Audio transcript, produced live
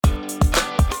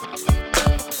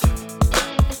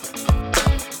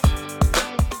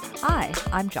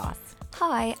I'm Joss.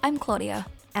 Hi, I'm Claudia.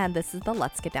 And this is the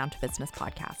Let's Get Down to Business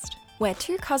podcast. We're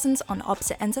two cousins on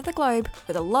opposite ends of the globe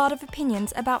with a lot of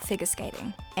opinions about figure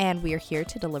skating. And we are here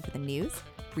to deliver the news,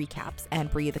 recaps,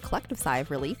 and breathe a collective sigh of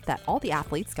relief that all the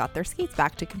athletes got their skates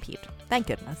back to compete. Thank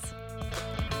goodness.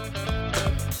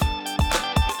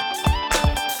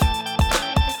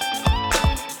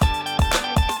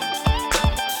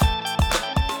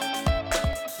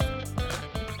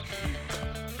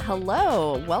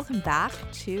 Hello, welcome back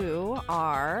to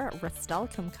our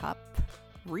Rastelcom Cup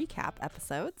recap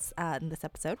episodes. In this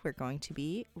episode, we're going to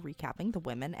be recapping the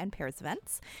women and pairs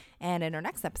events. And in our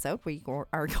next episode, we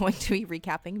are going to be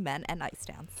recapping men and ice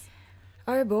dance.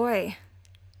 Oh boy.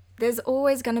 There's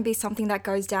always going to be something that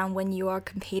goes down when you are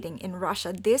competing in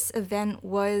Russia. This event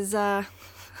was...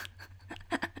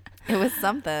 It was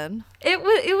something. It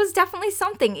was definitely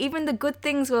something. Even the good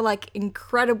things were like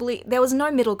incredibly... There was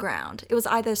no middle ground. It was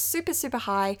either super, super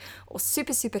high or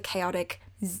super, super chaotic.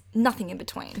 Nothing in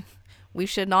between. We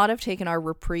should not have taken our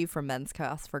reprieve from men's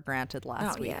chaos for granted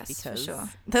last week. Yes, because for sure.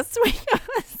 This week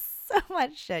was so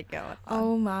much shit going on.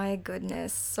 Oh my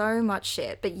goodness, so much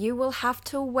shit. But you will have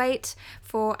to wait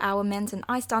for our men's and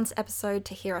ice dance episode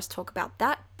to hear us talk about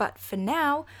that. But for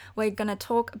now, we're going to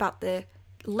talk about the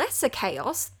lesser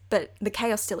chaos, but the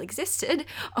chaos still existed,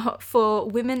 for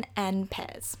women and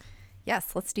pairs.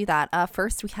 Yes, let's do that.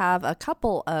 First, we have a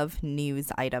couple of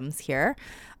news items here.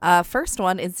 First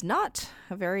one is not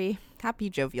a very happy,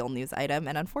 jovial news item,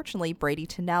 and unfortunately, Brady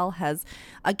Tennell has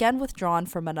again withdrawn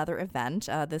from another event,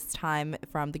 this time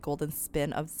from the Golden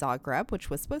Spin of Zagreb, which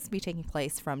was supposed to be taking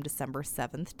place from December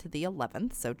 7th to the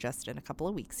 11th, so just in a couple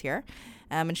of weeks here.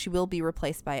 And she will be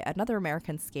replaced by another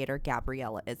American skater,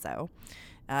 Gabriella Izzo.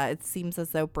 It seems as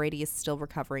though Brady is still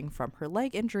recovering from her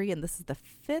leg injury, and this is the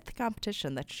 5th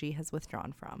competition that she has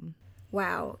withdrawn from.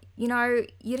 Wow. You know,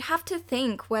 you'd have to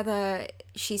think whether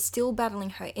she's still battling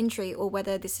her injury or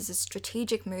whether this is a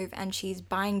strategic move and she's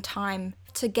buying time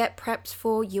to get prepped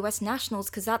for US Nationals,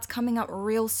 because that's coming up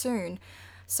real soon.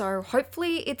 So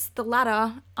hopefully it's the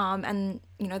latter, and,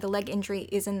 you know, the leg injury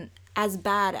isn't as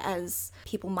bad as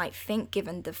people might think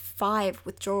given the 5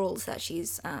 withdrawals that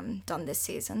she's done this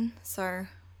season. So,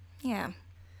 yeah.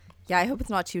 Yeah, I hope it's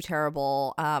not too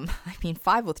terrible. I mean,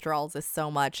 5 withdrawals is so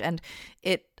much, and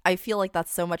I feel like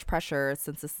that's so much pressure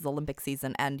since this is Olympic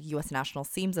season and U.S. National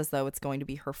seems as though it's going to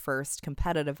be her first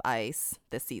competitive ice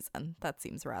this season. That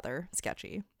seems rather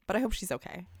sketchy, but I hope she's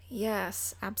okay.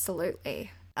 Yes,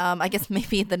 absolutely. I guess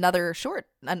maybe another short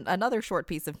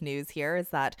piece of news here is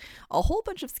that a whole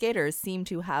bunch of skaters seem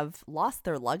to have lost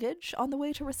their luggage on the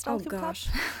way to Rastelcom Cup,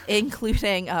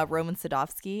 including Roman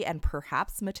Sadovsky and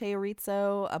perhaps Matteo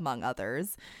Rizzo, among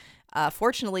others.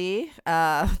 Fortunately,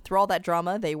 through all that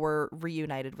drama, they were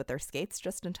reunited with their skates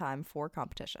just in time for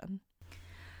competition.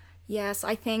 Yes,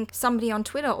 I think somebody on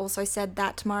Twitter also said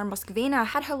that Tamara Moscovina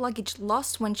had her luggage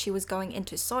lost when she was going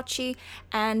into Sochi,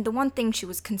 and the one thing she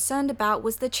was concerned about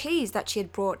was the cheese that she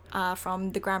had brought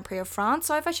from the Grand Prix of France.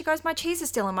 So over she goes, my cheese is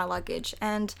still in my luggage.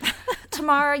 And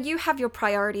Tamara, you have your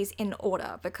priorities in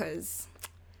order, because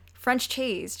French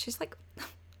cheese, she's like,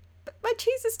 but my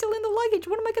cheese is still in the luggage.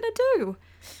 What am I going to do?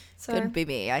 So, couldn't be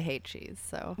me. I hate cheese.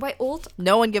 So wait,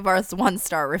 no one give us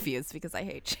 1-star reviews because I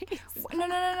hate cheese.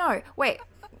 No. Wait.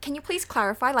 Can you please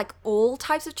clarify, like, all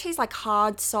types of cheese, like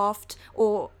hard, soft,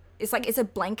 or is a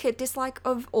blanket dislike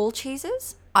of all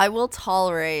cheeses? I will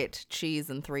tolerate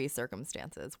cheese in 3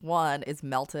 circumstances. 1 is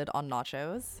melted on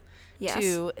nachos. Yes.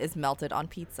 2 is melted on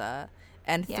pizza.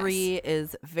 And 3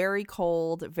 is very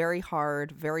cold, very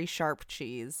hard, very sharp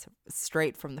cheese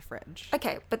straight from the fridge.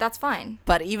 Okay, but that's fine.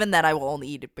 But even then, I will only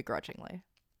eat it begrudgingly.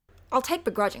 I'll take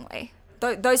begrudgingly.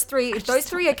 Those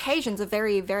three occasions are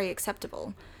very, very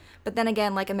acceptable. But then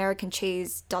again, like, American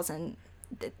cheese doesn't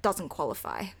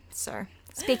qualify. So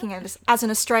speaking as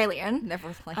an Australian, never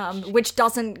which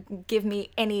doesn't give me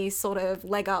any sort of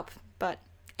leg up. But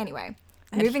anyway,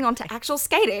 moving on to actual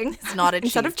skating. It's not a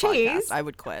instead cheese of cheese. podcast. I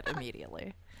would quit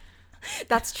immediately.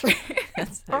 That's true.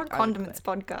 Or a condiments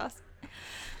podcast.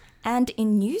 And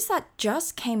in news that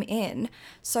just came in,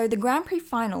 so the Grand Prix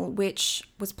final, which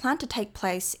was planned to take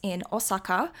place in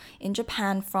Osaka in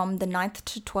Japan from the 9th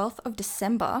to 12th of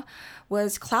December,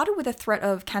 was clouded with a threat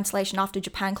of cancellation after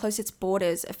Japan closed its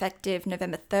borders effective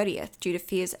November 30th due to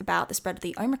fears about the spread of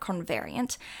the Omicron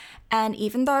variant. And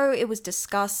even though it was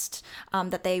discussed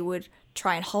that they would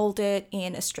try and hold it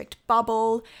in a strict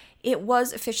bubble, it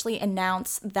was officially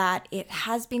announced that it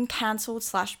has been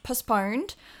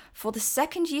cancelled/postponed for the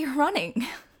 2nd year running.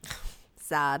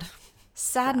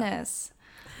 Sadness.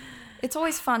 It's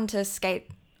always fun to skate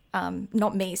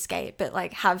not me skate, but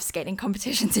like have skating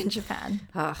competitions in Japan.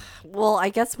 Well, I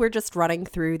guess we're just running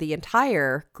through the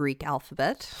entire Greek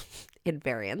alphabet in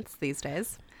variants these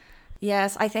days.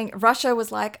 Yes, I think Russia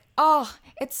was like, oh,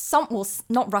 well,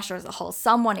 not Russia as a whole.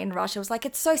 Someone in Russia was like,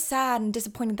 it's so sad and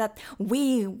disappointing that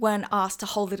we weren't asked to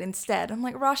hold it instead. I'm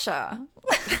like, Russia.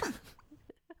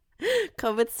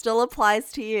 COVID still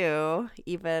applies to you,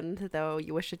 even though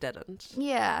you wish it didn't.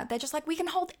 Yeah, they're just like, we can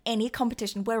hold any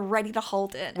competition. We're ready to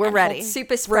hold it. We're ready. Hold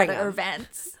super spreader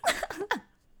events.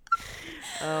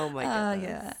 Oh my goodness.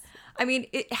 Yeah. I mean,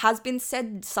 it has been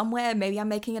said somewhere, maybe I'm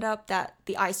making it up, that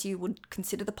the ICU would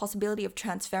consider the possibility of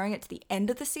transferring it to the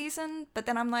end of the season. But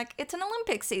then I'm like, it's an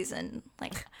Olympic season.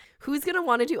 Like, who's going to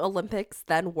want to do Olympics,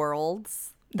 then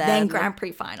Worlds, then Grand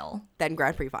Prix final? Then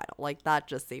Grand Prix final. Like, that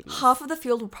just seems... Half of the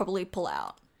field will probably pull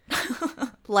out.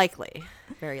 Likely.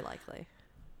 Very likely.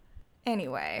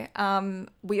 Anyway,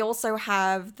 we also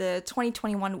have the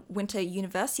 2021 Winter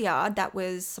Universiade that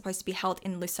was supposed to be held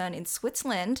in Lucerne in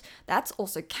Switzerland. That's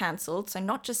also cancelled, so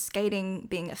not just skating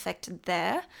being affected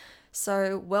there.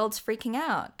 So world's freaking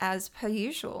out, as per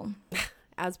usual.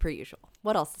 As per usual.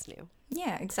 What else is new?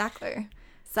 Yeah, exactly.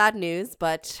 Sad news,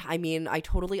 but I mean, I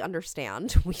totally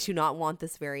understand. We do not want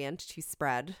this variant to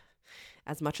spread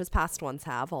as much as past ones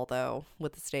have, although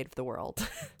with the state of the world,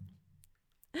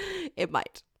 it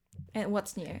might. And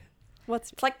what's new?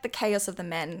 It's like the chaos of the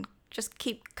men just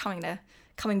keep coming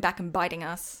back and biting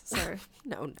us. So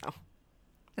no.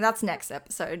 And that's next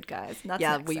episode, guys.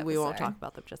 We won't talk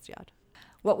about them just yet.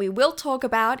 What we will talk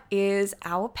about is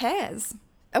our pairs.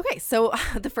 Okay, so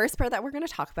the first pair that we're going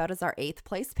to talk about is our 8th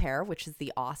place pair, which is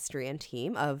the Austrian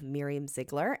team of Miriam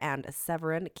Ziegler and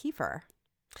Severin Kiefer.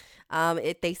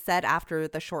 They said after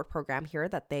the short program here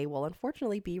that they will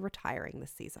unfortunately be retiring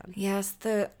this season. Yes,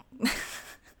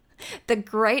 the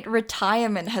great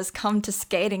retirement has come to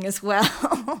skating as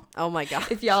well. Oh my God.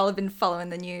 If y'all have been following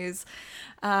the news.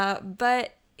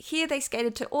 But here they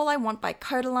skated to All I Want by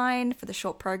Kodaline for the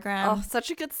short program. Oh,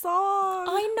 such a good song.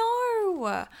 I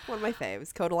know. One of my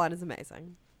faves. Kodaline is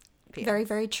amazing. PS. Very,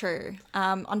 very true.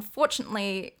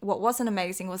 Unfortunately, what wasn't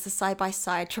amazing was the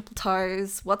side-by-side triple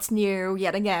toes. What's new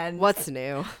yet again? What's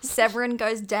new? Severin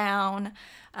goes down.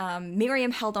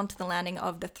 Miriam held on to the landing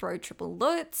of the throw triple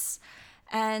Lutz.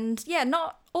 And yeah,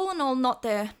 all in all, not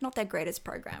their greatest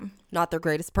program. Not their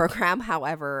greatest program.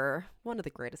 However, one of the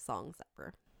greatest songs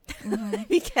ever.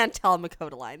 Mm-hmm. You can't tell I'm a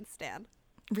Kodaline stan.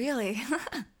 Really?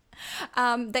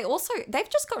 They've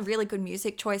just got really good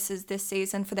music choices this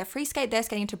season. For their free skate, they're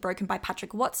skating to Broken by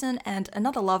Patrick Watson and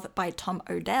Another Love by Tom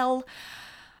Odell.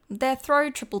 Their throw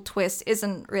triple twist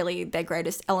isn't really their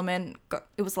greatest element.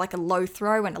 It was like a low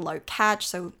throw and a low catch,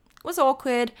 so it was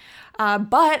awkward.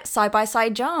 But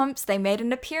side-by-side jumps, they made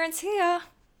an appearance here.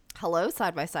 Hello,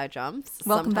 side-by-side jumps.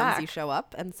 Welcome sometimes back. You show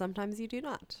up and sometimes you do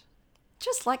not.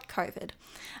 Just like COVID.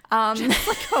 Just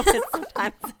like COVID,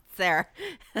 sometimes it's there.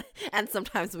 And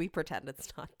sometimes we pretend it's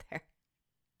not there.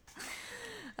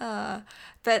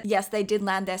 But yes, they did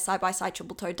land their side-by-side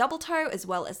triple toe, double toe, as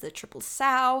well as the triple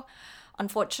sow.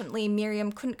 Unfortunately,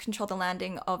 Miriam couldn't control the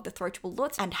landing of the throw triple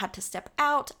Lutz and had to step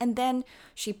out. And then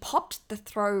she popped the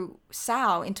throw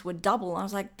sow into a double. I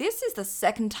was like, this is the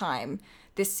second time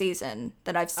this season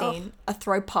that I've seen a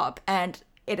throw pop. And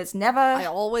it is never... I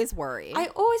always worry.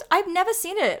 I've never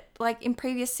seen it like in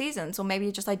previous seasons. Or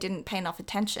maybe just I didn't pay enough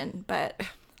attention. But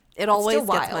it always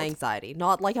gets my anxiety.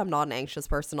 Not like I'm not an anxious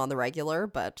person on the regular,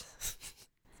 but...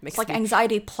 It's like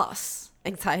anxiety plus.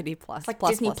 Anxiety plus. It's like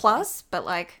Disney plus, but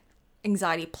like...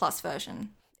 Anxiety plus version.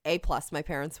 A+, my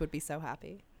parents would be so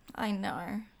happy. I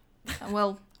know.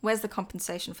 Well, where's the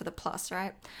compensation for the plus,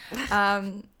 right?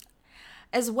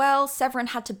 As well, Severin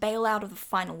had to bail out of the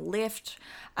final lift,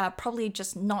 probably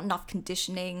just not enough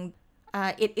conditioning.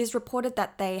 It is reported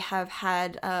that they have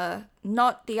had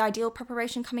not the ideal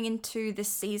preparation coming into this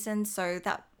season, so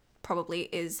that probably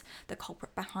is the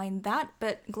culprit behind that,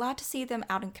 but glad to see them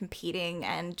out and competing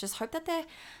and just hope that they're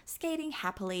skating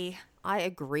happily. I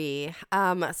agree.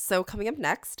 So coming up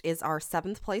next is our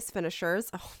 7th place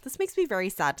finishers. Oh, this makes me very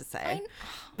sad to say.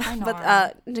 I know.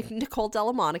 But Nicole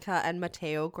Della Monica and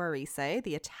Matteo Guarise,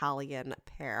 the Italian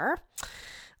pair.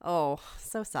 Oh,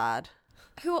 so sad.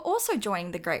 Who are also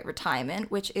joining the Great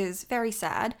Retirement, which is very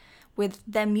sad, with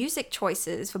their music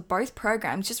choices for both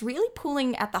programs just really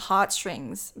pulling at the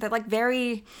heartstrings. They're like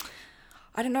very,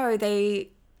 I don't know,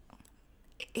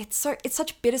 it's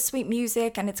such bittersweet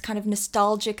music and it's kind of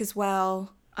nostalgic as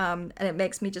well. And it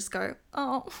makes me just go,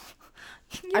 oh.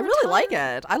 I really like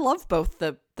it. I love both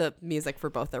the music for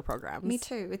both their programs. Me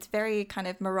too. It's very kind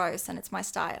of morose and it's my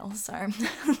style. So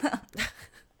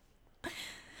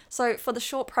So for the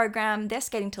short program, they're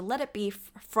skating to Let It Be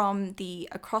from the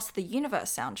Across the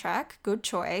Universe soundtrack. Good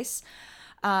choice.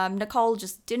 Nicole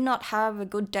just did not have a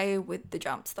good day with the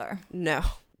jumps, though. No.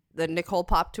 Then Nicole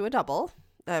popped to a double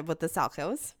with the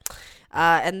Salchows.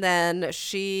 And then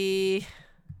she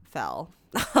fell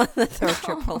on the third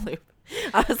triple loop.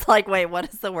 I was like, wait,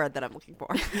 what is the word that I'm looking for?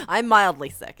 I'm mildly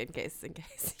sick, in case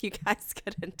you guys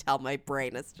couldn't tell. My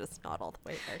brain is just not all the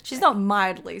way there. She's not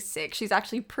mildly sick. She's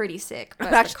actually pretty sick.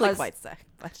 I'm actually quite sick.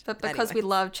 But because we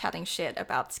love chatting shit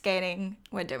about skating,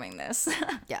 we're doing this.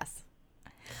 Yes.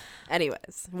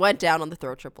 Anyways, went down on the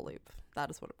throw triple loop. That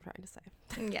is what I'm trying to say.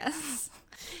 Yes.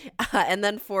 And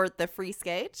then for the free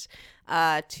skate,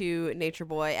 to Nature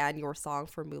Boy and Your Song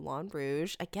for Moulin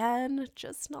Rouge. Again,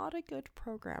 just not a good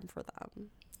program for them.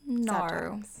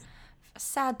 No.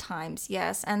 Sad times,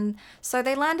 yes. And so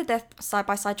they landed their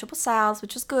side-by-side triple sows,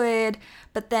 which was good.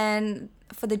 But then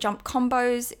for the jump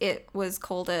combos, it was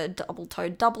called a double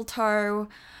toe.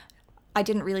 I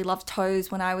didn't really love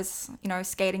toes when I was,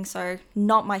 skating, so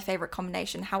not my favorite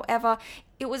combination. However,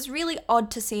 it was really odd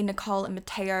to see Nicole and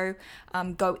Mateo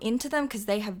go into them because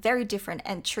they have very different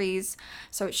entries.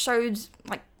 So it showed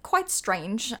quite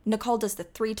strange. Nicole does the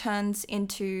 3 turns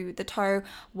into the toe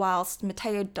whilst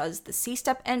Mateo does the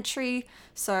C-step entry.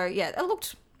 So yeah, it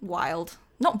looked wild.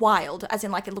 Not wild, as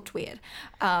in it looked weird.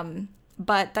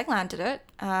 But they landed it.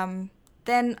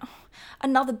 Then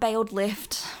another bailed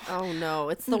lift. Oh no,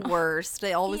 it's the worst.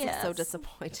 They always look so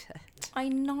disappointed. I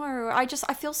know. I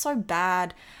feel so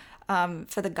bad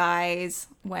for the guys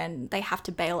when they have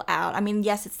to bail out. I mean,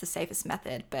 yes, it's the safest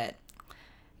method, but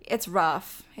it's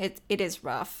rough. It is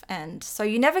rough. And so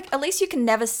at least you can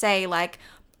never say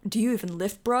do you even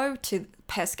lift, bro, to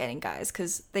pair skating guys,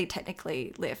 because they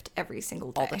technically lift every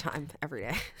single day. All the time, every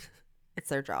day. It's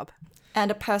their job. And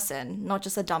a person, not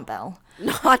just a dumbbell.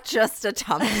 Not just a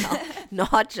dumbbell.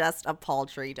 Not just a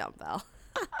paltry dumbbell.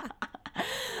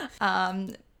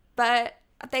 But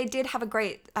they did have a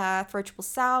great throw triple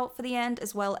sow for the end,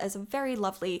 as well as a very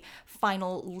lovely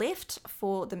final lift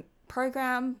for the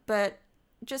program. But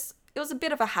it was a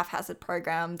bit of a haphazard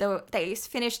program. They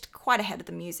finished quite ahead of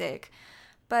the music.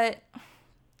 But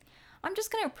I'm just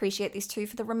going to appreciate these two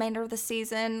for the remainder of the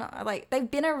season.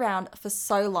 They've been around for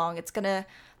so long. It's gonna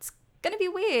be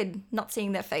weird not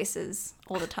seeing their faces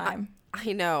all the time.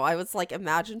 I know. I was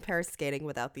imagine pair skating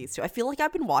without these two. I feel like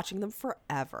I've been watching them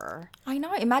forever. I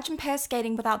know. Imagine pair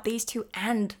skating without these two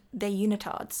and their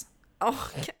unitards.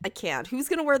 Oh, I can't. Who's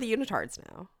going to wear the unitards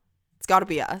now? It's got to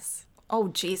be us. Oh,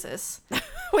 Jesus.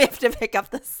 We have to pick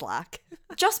up the slack.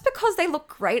 Just because they look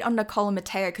great on Nicole and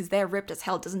Mateo because they're ripped as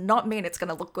hell does not mean it's going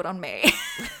to look good on me.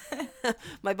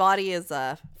 My body is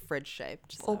fridge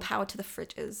shaped. So. All power to the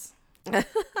fridges.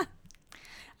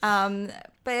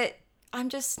 But I'm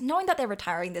just, knowing that they're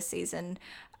retiring this season,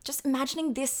 just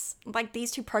imagining these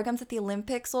two programs at the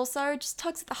Olympics also just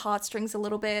tugs at the heartstrings a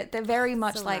little bit. They're very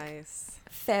much so nice.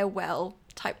 Farewell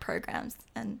type programs.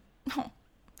 And,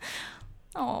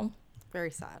 oh.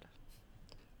 Very sad.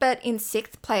 But in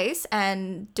 6th place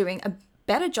and doing a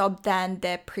better job than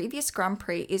their previous Grand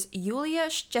Prix is Yulia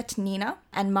Shchetnina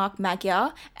and Mark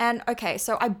Magyar. And okay,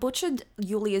 so I butchered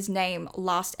Yulia's name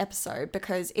last episode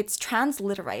because it's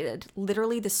transliterated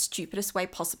literally the stupidest way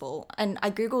possible. And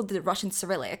I googled the Russian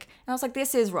Cyrillic and I was like,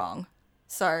 this is wrong.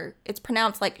 So it's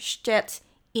pronounced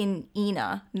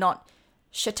Shchetnina, not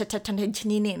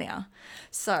Shchetnina.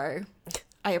 So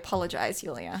I apologize,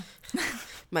 Yulia.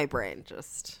 My brain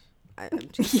just...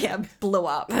 blew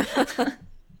up.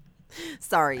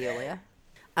 Sorry, Yulia.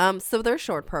 So their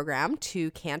short program,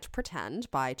 To Can't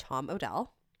Pretend by Tom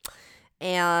Odell.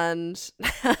 And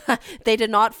they did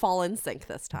not fall in sync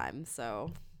this time,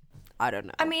 so I don't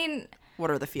know. I mean...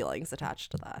 What are the feelings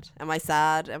attached to that? Am I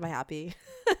sad? Am I happy?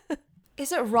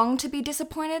 Is it wrong to be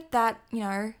disappointed that,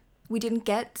 we didn't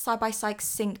get side-by-side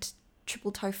synced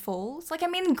triple toe falls?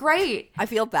 Great. I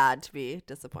feel bad to be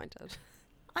disappointed.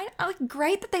 I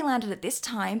great that they landed it this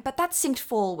time, but that synced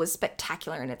fall was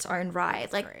spectacular in its own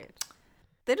right. Great.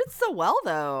 They did so well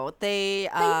though. They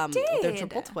did. Their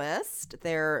triple twist,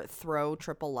 their throw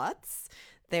triple lutz,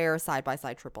 their side by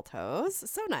side triple toes.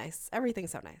 So nice.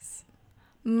 Everything's so nice.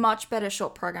 Much better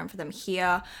short program for them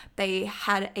here. They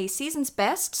had a season's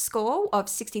best score of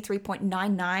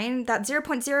 63.99. That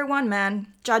 0.01,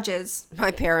 man. Judges. My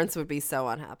parents would be so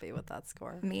unhappy with that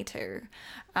score. Me too.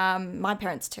 My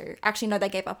parents too. Actually, no, they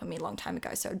gave up on me a long time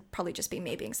ago, so it'd probably just be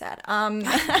me being sad.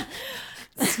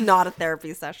 It's not a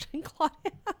therapy session,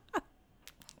 Claudia.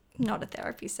 Not a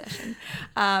therapy session.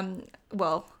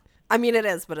 Well. I mean, it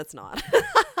is, but it's not.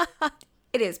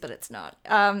 It is, but it's not.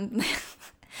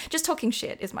 Just talking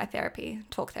shit is my therapy,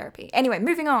 talk therapy. Anyway,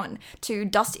 moving on to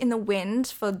Dust in the Wind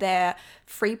for their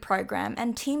free program,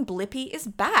 and Team Blippi is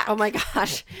back. Oh my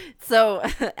gosh. So,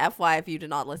 FY, if you did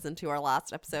not listen to our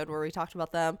last episode where we talked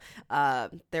about them,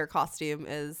 their costume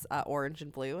is orange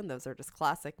and blue, and those are just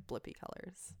classic Blippi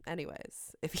colors.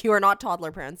 Anyways, if you are not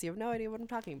toddler parents, you have no idea what I'm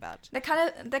talking about. They're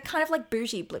kind of like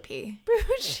bougie Blippi.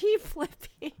 Bougie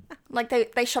Blippi.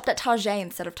 Like they shopped at Target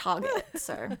instead of Target,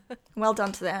 so well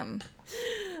done to them.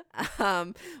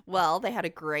 Well, they had a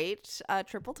great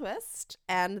triple twist,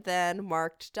 and then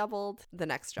Mark doubled the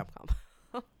next jump combo.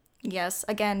 Yes,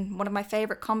 again, one of my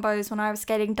favorite combos when I was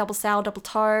skating, double sow, double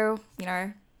toe. You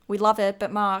know, we love it,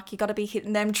 but Mark, you got to be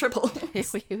hitting them triples.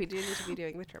 we do need to be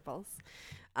doing the triples.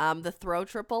 The throw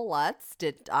triple Lutz,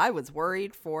 I was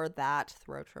worried for that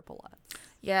throw triple Lutz.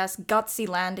 Yes, gutsy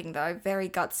landing though, very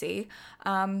gutsy.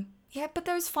 Yeah, but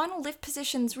those final lift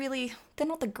positions really, they're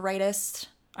not the greatest.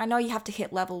 I know you have to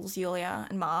hit levels, Yulia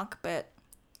and Mark, but,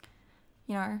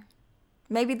 you know,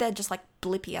 maybe they're just like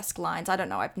Blippi-esque lines. I don't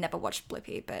know. I've never watched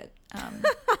Blippi, but...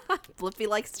 Blippi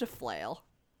likes to flail.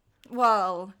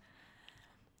 Well,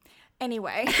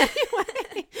 anyway.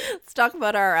 Let's talk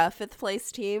about our fifth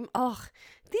place team. Oh,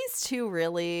 these two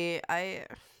really, I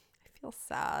feel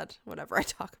sad whenever I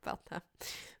talk about them.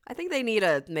 I think they need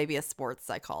maybe a sports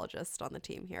psychologist on the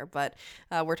team here, but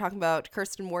we're talking about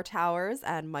Kirsten Moore-Towers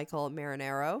and Michael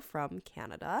Marinero from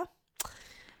Canada,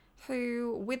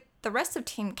 who, with the rest of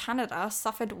Team Canada,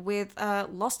 suffered with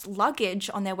lost luggage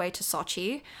on their way to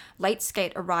Sochi, late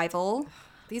skate arrival.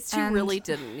 These two really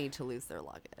didn't need to lose their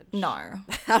luggage. No.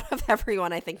 Out of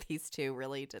everyone, I think these two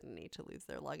really didn't need to lose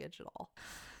their luggage at all.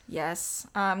 Yes,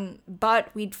 but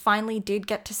we finally did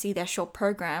get to see their short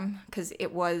program because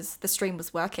the stream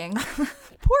was working.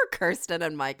 Poor Kirsten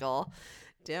and Michael.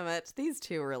 Damn it. These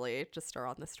two really just are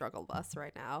on the struggle bus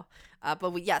right now.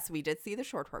 But we did see the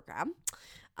short program.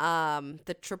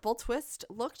 The triple twist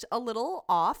looked a little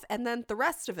off, and then the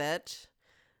rest of it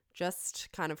just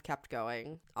kind of kept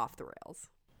going off the rails.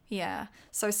 Yeah,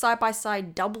 so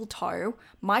side-by-side double toe,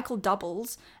 Michael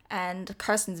doubles, and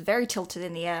Kirsten's very tilted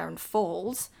in the air and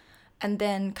falls. And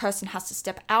then Kirsten has to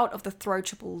step out of the throw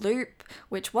triple loop,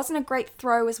 which wasn't a great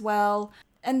throw as well.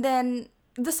 And then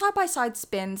the side-by-side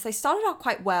spins, they started out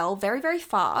quite well, very, very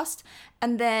fast.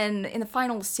 And then in the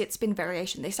final sit spin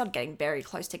variation, they started getting very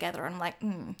close together. And I'm like,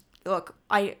 look,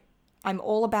 I'm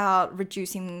all about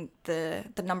reducing the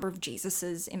number of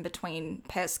Jesuses in between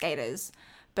pair skaters.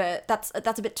 But that's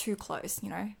a bit too close, you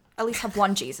know. At least have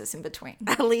one Jesus in between.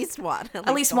 At least one.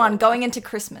 At least one going into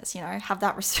Christmas, you know. Have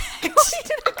that respect. Going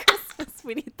into Christmas,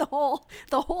 we need the whole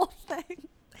thing,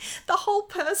 the whole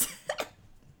person.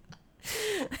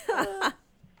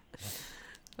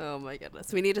 Oh my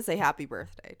goodness, we need to say happy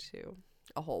birthday to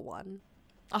a whole one.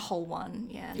 A whole one,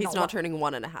 yeah. He's not turning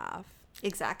 1.5.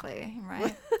 Exactly,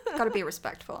 right. Got to be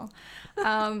respectful.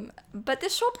 But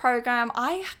this short program,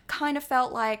 I kind of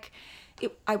felt like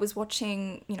I was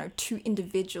watching, you know, two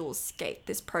individuals skate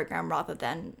this program rather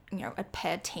than, you know, a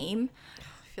pair team.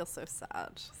 I feel so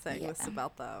sad saying this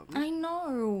about them. I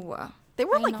know. They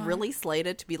were really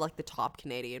slated to be like the top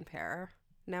Canadian pair.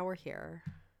 Now we're here.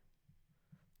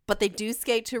 But they do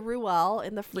skate to Ruel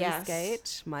in the free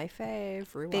skate. My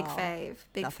fave, Ruel. Big fave.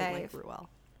 Nothing like Ruel.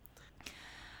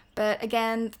 But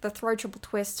again, the throw triple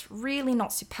twist, really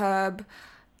not superb.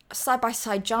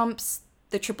 Side-by-side jumps,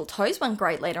 the triple toes went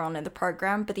great later on in the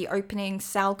program, but the opening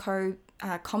Salco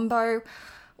combo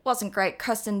wasn't great.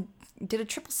 Kirsten did a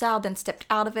triple sow, then stepped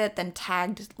out of it, then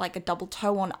tagged like a double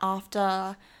toe on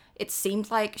after. It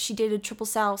seemed like she did a triple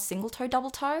sow, single toe, double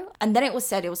toe. And then it was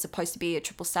said it was supposed to be a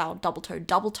triple sow, double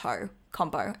toe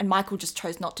combo. And Michael just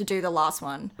chose not to do the last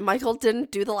one. Michael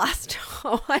didn't do the last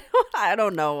toe. I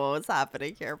don't know what was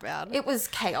happening here, man. It was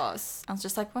chaos. I was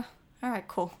just like, well, all right,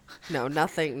 cool. No,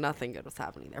 nothing good was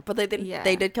happening there. But they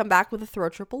did come back with a throw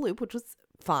triple loop, which was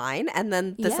fine. And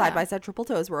then the side-by-side triple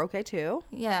toes were okay too.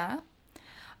 Yeah.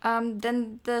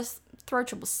 Then the throw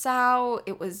triple sow,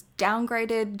 it was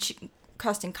downgraded.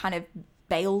 Kirsten kind of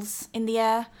bails in the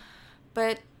air.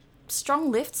 But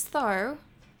strong lifts though.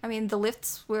 I mean, the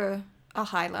lifts were a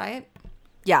highlight.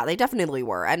 Yeah, they definitely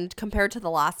were. And compared to the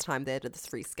last time they did this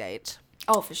free skate.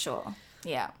 Oh, for sure.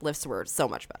 Yeah. Lifts were so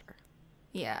much better.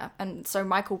 Yeah, and so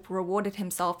Michael rewarded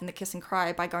himself in the kiss and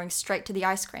cry by going straight to the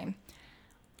ice cream.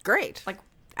 Great. Like,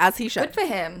 as he should. Good for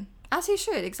him. As he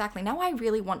should, exactly. Now I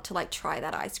really want to, like, try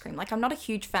that ice cream. Like, I'm not a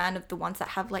huge fan of the ones that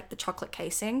have, like, the chocolate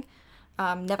casing.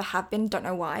 Never have been, don't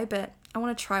know why, but I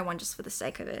want to try one just for the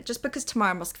sake of it. Just because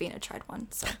Tamara Moscovina tried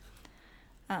one, so.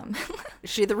 Is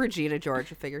she the Regina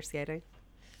George of figure skating?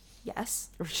 Yes.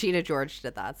 Regina George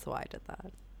did that, so I did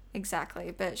that.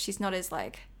 Exactly, but she's not as,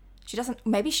 like, She doesn't.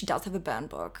 Maybe she does have a burn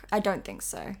book. I don't think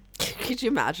so. Could you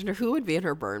imagine her? Who would be in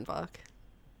her burn book?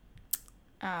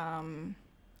 I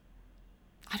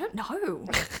don't know.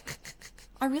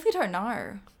 I really don't know.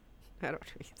 I don't know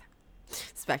either.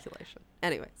 Speculation.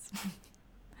 Anyways.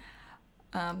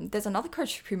 There's another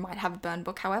coach who might have a burn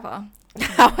book, however.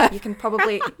 You can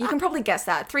probably guess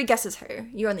that. 3 guesses who.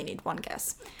 You only need 1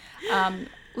 guess.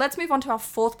 Let's move on to our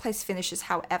 4th place finishers,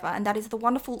 however, and that is the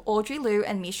wonderful Audrey Liu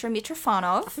and Misha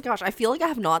Mitrofanov. Oh my gosh, I feel like I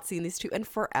have not seen these two in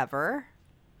forever.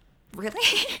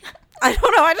 Really? I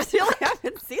don't know, I just feel like I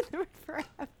haven't seen them in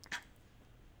forever.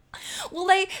 Well,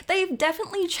 they've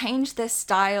definitely changed their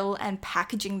style and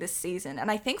packaging this season, and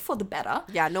I think for the better.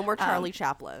 Yeah, no more Charlie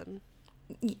Chaplin.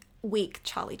 Weak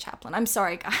Charlie Chaplin. I'm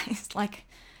sorry, guys. Like,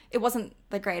 it wasn't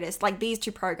the greatest. Like, these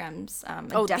 2 programs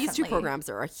these 2 programs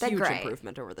are a huge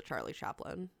improvement over the Charlie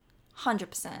Chaplin.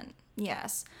 100%.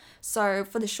 Yes. So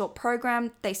for the short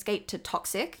program, they skate to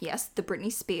Toxic, yes, the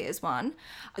Britney Spears one,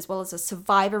 as well as a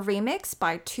Survivor remix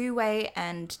by Two Way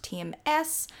and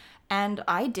TMS, and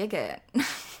I dig it.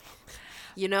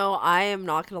 You know, I am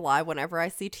not going to lie. Whenever I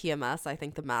see TMS, I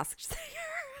think The Masked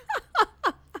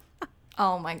Singer.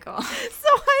 Oh my god. So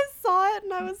I saw it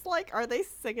and I was like, are they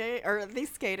singing or are they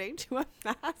skating to a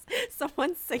mask?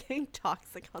 Someone's singing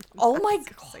Toxic on The Oh my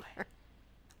Masked god. Singer.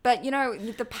 But you know,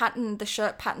 the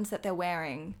shirt patterns that they're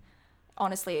wearing,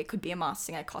 honestly, it could be a Masked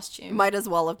Singer costume. Might as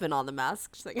well have been on The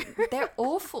Masked Singer. They're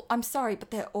awful. I'm sorry, but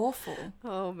they're awful.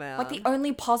 Oh man. Like, the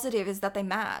only positive is that they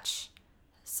match.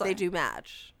 So They do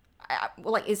match.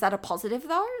 like, is that a positive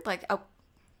though? Like,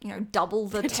 double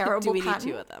the terrible Do we pattern?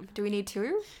 need 2 of them? Do we need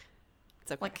 2?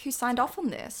 It's okay. Like, who signed off on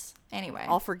this? Anyway.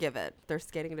 I'll forgive it. They're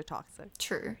skating to Toxic.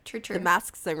 True. The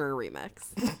Masked Singer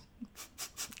remix.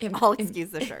 I'll excuse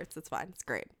the shirts. It's fine. It's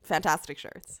great. Fantastic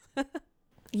shirts.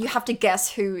 You have to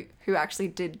guess who actually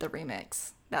did the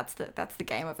remix. That's the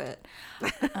game of it.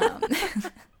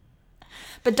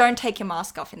 But don't take your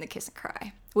mask off in the Kiss and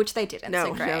Cry, which they didn't. No,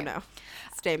 so great. no.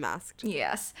 Stay masked.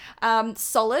 Yes.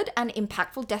 Solid and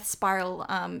impactful death spiral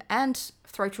and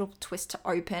throat twist to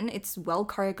open. It's well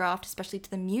choreographed, especially to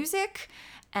the music,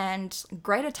 and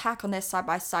great attack on their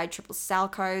side-by-side triple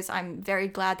salcos. I'm very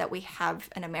glad that we have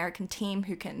an American team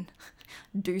who can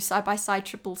do side-by-side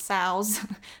triple sals,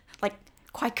 like,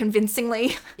 quite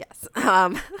convincingly. Yes.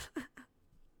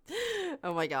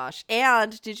 Oh my gosh.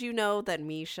 And did you know that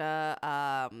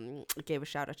Misha gave a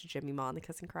shout out to Jimmy Ma in the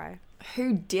Kiss and Cry?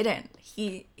 Who didn't?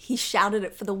 He shouted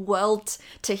it for the world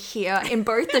to hear in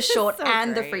both the short So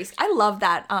and the great. free. I love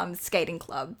that skating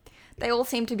club. They all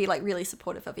seem to be like really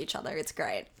supportive of each other. It's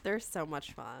great. They're so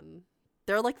much fun.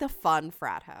 They're like the fun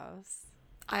frat house.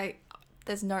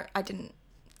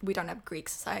 We don't have Greek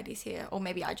societies here, or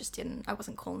maybe I just didn't. I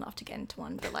wasn't cool enough to get into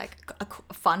one. But like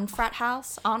a fun frat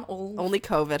house aren't all. Only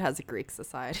COVID has a Greek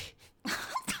society.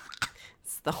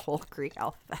 It's the whole Greek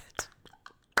alphabet.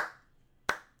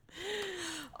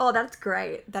 Oh, that's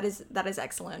great. That is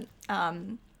excellent.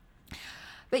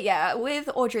 But yeah,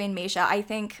 with Audrey and Misha, I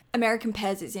think American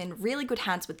Pairs is in really good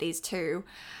hands with these 2.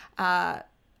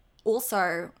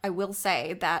 Also, I will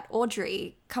say that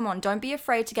Audrey, come on, don't be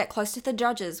afraid to get close to the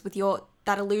judges with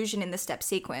that illusion in the step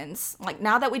sequence. Like,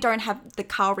 now that we don't have the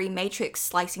Kari Matrix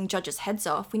slicing judges' heads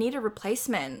off, we need a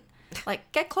replacement.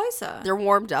 Like, get closer. They're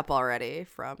warmed up already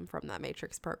from that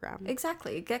Matrix program.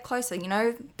 Exactly. Get closer. You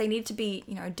know, they need to be,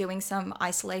 doing some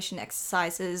isolation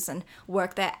exercises and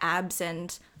work their abs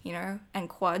and, and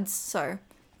quads. So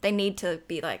they need to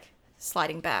be like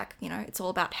sliding back. It's all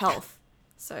about health.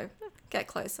 So get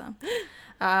closer.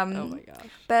 Oh my gosh.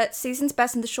 But season's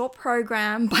best in the short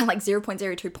program by like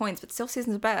 0.02 points, but still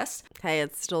season's best. Hey,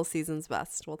 it's still season's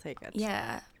best. We'll take it.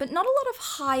 Yeah, but not a lot of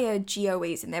higher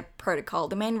GOEs in their protocol.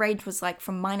 The main range was like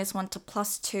from -1 to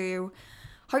 +2.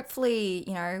 Hopefully,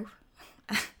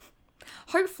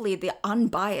 hopefully the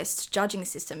unbiased judging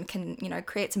system can,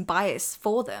 create some bias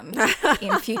for them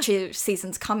in future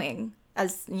seasons coming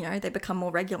as, they become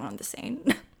more regular on the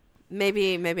scene.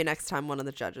 Maybe next time one of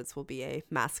the judges will be a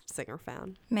Masked Singer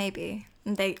fan. Maybe.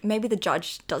 Maybe the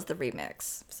judge does the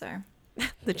remix, so.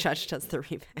 The judge does the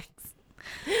remix.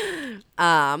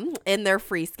 In their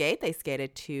free skate, they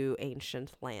skated to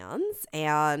Ancient Lands,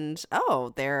 and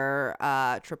their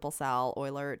triple sal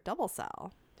Euler double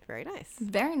sal. Very nice.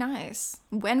 Very nice.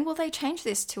 When will they change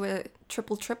this to a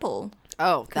triple?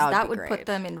 Oh, that would be put great.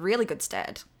 them in really good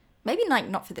stead. Maybe like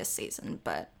not for this season,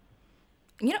 but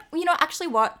actually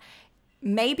what?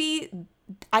 Maybe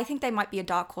I think they might be a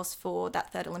dark horse for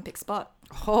that 3rd Olympic spot.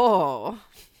 Oh,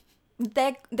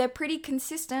 They're pretty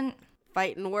consistent.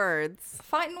 Fighting words.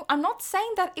 I'm not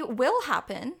saying that it will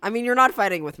happen. I mean, you're not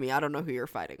fighting with me. I don't know who you're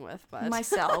fighting with, but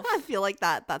myself. I feel like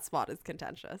that spot is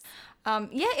contentious. Yeah,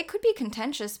 it could be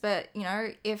contentious, but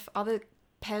if other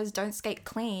pairs don't skate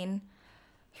clean,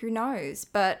 who knows?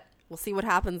 But we'll see what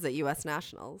happens at US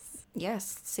Nationals.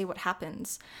 Yes, see what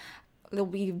happens. There'll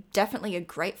be definitely a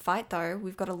great fight, though.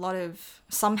 We've got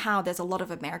somehow there's a lot of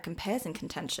American pairs in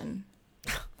contention.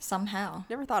 Somehow.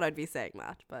 Never thought I'd be saying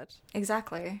that, but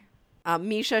exactly.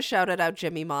 Misha shouted out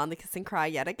Jimmy Ma on the kiss and cry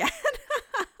yet again.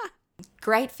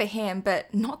 Great for him,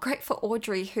 but not great for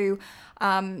Audrey, who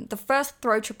the first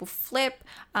throw triple flip,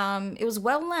 it was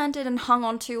well landed and hung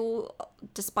onto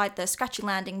despite the scratchy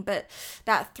landing, but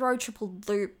that throw triple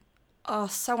loop, oh,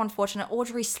 so unfortunate.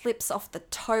 Audrey slips off the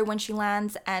toe when she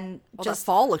lands and that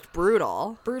fall looked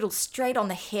brutal. Brutal, straight on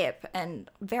the hip and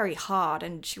very hard,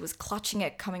 and she was clutching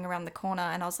it coming around the corner,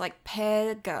 and I was like,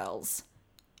 pair girls.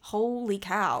 Holy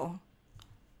cow.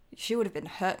 She would have been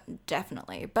hurt,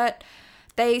 definitely. But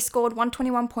they scored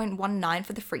 121.19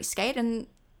 for the free skate, and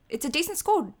it's a decent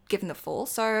score given the fall,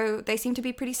 so they seem to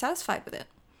be pretty satisfied with it.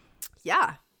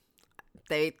 Yeah.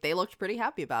 They looked pretty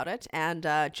happy about it, and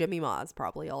Jimmy Ma is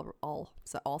probably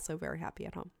also very happy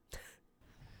at home.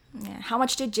 Yeah. How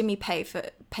much did Jimmy pay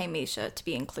Misha to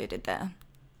be included there?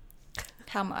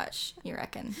 How much, you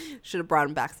reckon? Should have brought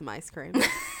him back some ice cream.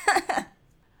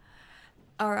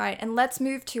 All right, and let's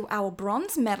move to our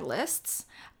bronze medalists,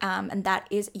 and that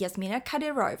is Yasmina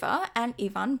Kadyrova and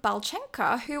Ivan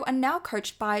Balchenko, who are now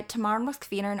coached by Tamara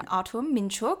Moskvina and Artur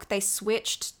Minchuk. They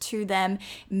switched to them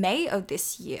May of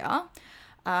this year.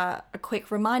 A quick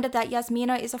reminder that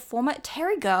Yasmina is a former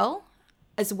Terry girl,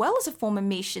 as well as a former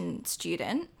Mishan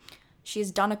student. She has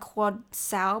done a quad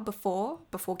sow before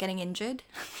getting injured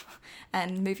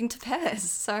and moving to pairs,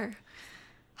 so...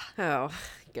 Oh,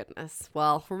 goodness.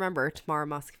 Well, remember, Tamara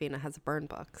Moskvina has a burn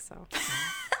book, so...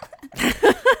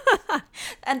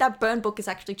 And that burn book is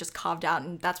actually just carved out,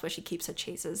 and that's where she keeps her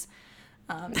cheeses.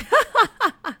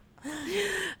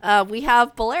 We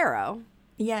have Bolero.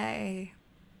 Yay.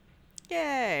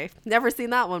 Never seen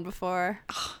that one before.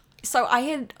 So I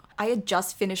had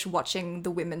just finished watching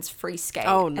the women's free skate.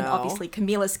 Oh, no. And obviously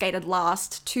Camila skated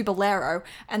last to Bolero.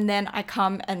 And then I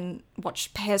come and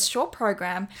watch Pairs short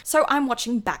program. So I'm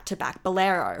watching back-to-back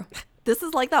Bolero. This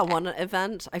is like that one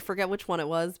event. I forget which one it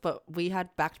was, but we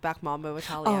had back-to-back Mambo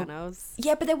Italianos.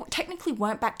 Yeah, but they technically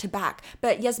weren't back-to-back.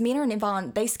 But Yasmina and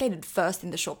Ivan, they skated first in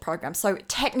the short program. So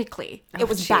technically it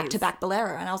was back-to-back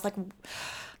Bolero. And I was like,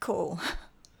 cool.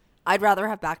 I'd rather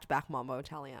have back-to-back Mambo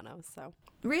Italianos, so...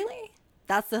 Really?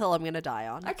 That's the hill I'm going to die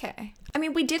on. Okay. I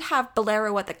mean, we did have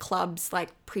Bolero at the club's, like,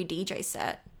 pre-DJ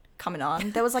set coming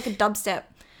on. There was, like, a dubstep,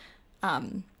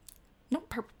 probably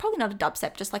not a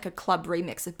dubstep, just, like, a club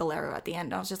remix of Bolero at the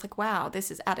end. I was just like, wow, this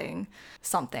is adding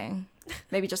something.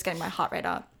 Maybe just getting my heart rate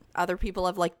up. Other people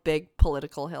have, like, big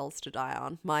political hills to die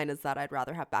on. Mine is that I'd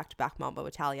rather have back-to-back Mambo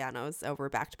Italianos over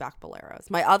back-to-back Boleros.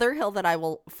 My other hill that I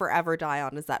will forever die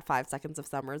on is that 5 Seconds of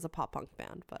Summer is a pop-punk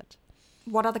band, but...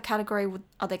 What other category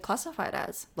are they classified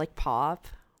as? Like pop,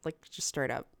 like just straight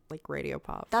up like radio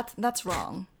pop. That's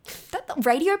wrong.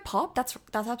 Radio pop? That's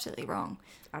absolutely wrong.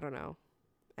 I don't know.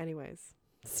 Anyways,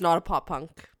 it's not a pop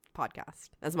punk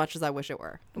podcast as much as I wish it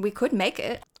were. We could make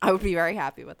it. I would be very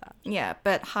happy with that. Yeah,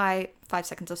 but hi 5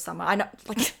 Seconds of Summer. I know,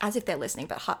 like, as if they're listening,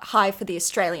 but hi for the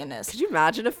Australianness. Could you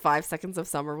imagine if 5 Seconds of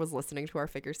Summer was listening to our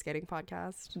figure skating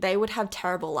podcast? They would have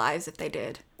terrible lives if they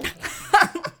did.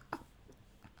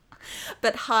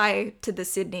 But hi to the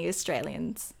Sydney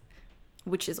Australians,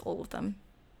 which is all of them,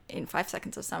 in 5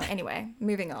 Seconds of Summer. Anyway,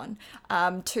 moving on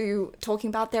to talking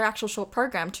about their actual short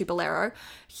program, to Bolero.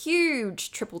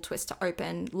 Huge triple twist to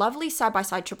open, lovely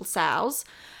side-by-side triple sows,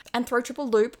 and throw triple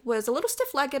loop was a little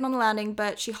stiff-legged on the landing,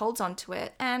 but she holds on to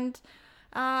it. And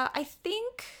I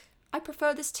think I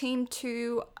prefer this team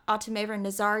to Artemeva and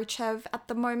Nazarichev at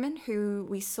the moment, who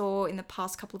we saw in the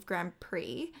past couple of Grand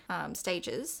Prix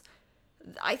stages.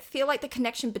 I feel like the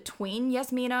connection between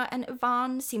Yasmina and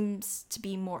Ivan seems to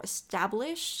be more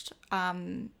established,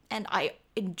 and I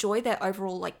enjoy their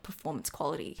overall like performance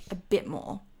quality a bit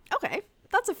more. Okay,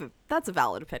 that's a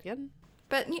valid opinion.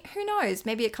 But who knows?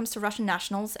 Maybe it comes to Russian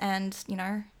nationals, and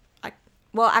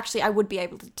I would be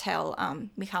able to tell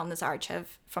Mikhail Nazarichev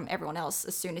from everyone else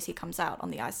as soon as he comes out on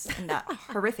the ice in that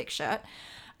horrific shirt.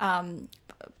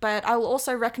 But I will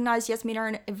also recognize Yasmina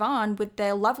and Ivan with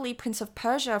their lovely Prince of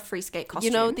Persia free skate costumes.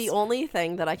 You know, the only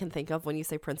thing that I can think of when you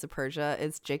say Prince of Persia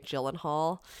is Jake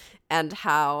Gyllenhaal, and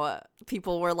how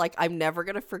people were like, I'm never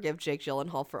going to forgive Jake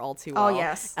Gyllenhaal for All Too Well. Oh,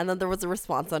 yes. And then there was a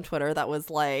response on Twitter that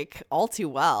was like, All Too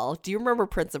Well? Do you remember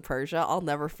Prince of Persia? I'll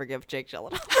never forgive Jake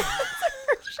Gyllenhaal.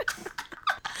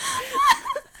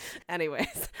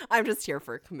 Anyways, I'm just here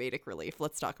for comedic relief.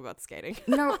 Let's talk about skating.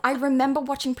 No, I remember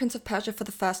watching Prince of Persia for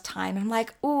the first time. I'm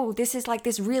like, oh, this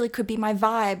really could be my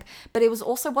vibe. But it was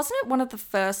also, wasn't it one of the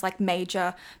first like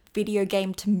major video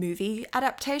game to movie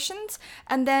adaptations?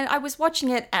 And then I was watching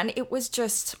it and it was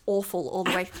just awful all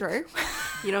the way through.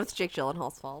 You know, it's Jake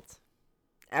Gyllenhaal's fault.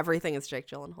 Everything is Jake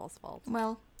Gyllenhaal's fault.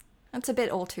 Well, that's a bit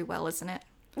all too well, isn't it?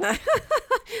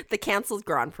 The cancelled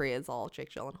Grand Prix is all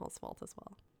Jake Gyllenhaal's fault as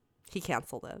well. He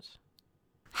cancelled it.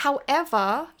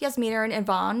 However, Yasmina and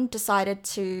Ivan decided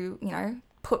to,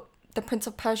 put the Prince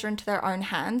of Persia into their own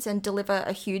hands and deliver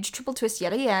a huge triple twist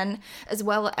yet again, as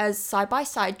well as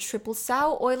side-by-side triple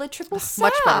sow, Euler triple sows.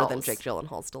 Much better than Jake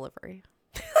Gyllenhaal's delivery.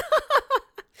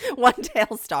 One day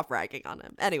I'll stop ragging on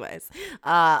him. Anyways,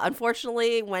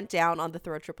 unfortunately went down on the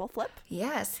throw triple flip.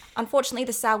 Yes. Unfortunately,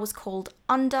 the sow was called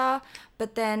under,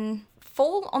 but then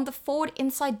fall on the forward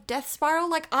inside death spiral.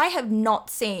 Like, I have not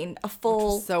seen a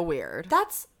fall. So weird.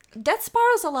 Death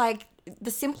spirals are like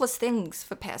the simplest things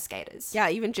for pair skaters. Yeah,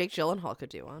 even Jake Gyllenhaal could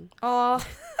do one. Oh.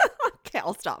 Okay,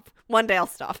 I'll stop. One day I'll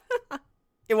stop.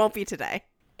 It won't be today.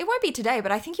 It won't be today,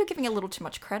 but I think you're giving a little too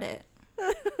much credit.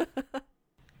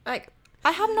 Like,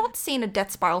 I have not seen a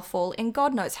death spiral fall in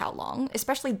God knows how long,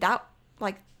 especially that,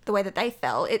 like, the way that they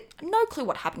fell. No clue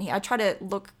what happened here. I try to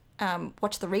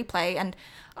watch the replay, and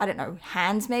I don't know,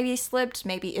 hands maybe slipped,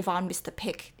 maybe Ivan missed the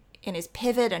pick in his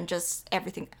pivot and just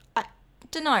everything. I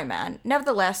don't know, man.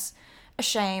 Nevertheless, a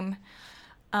shame,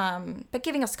 but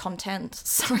giving us content.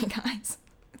 Sorry, guys.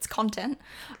 It's content.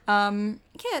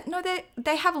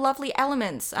 They have lovely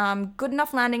elements. Good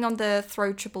enough landing on the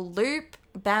throw triple loop.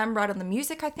 Bam, right on the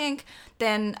music, I think.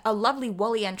 Then a lovely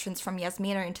Wally entrance from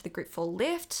Yasmina into the group 4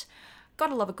 lift.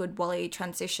 Gotta love a good Wally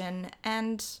transition.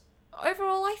 And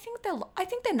overall, I think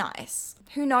they're nice.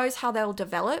 Who knows how they'll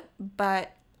develop,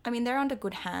 but I mean, they're under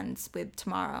good hands with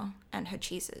Tamara and her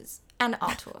cheeses and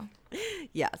Artur.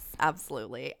 Yes,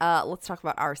 absolutely. Let's talk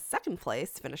about our second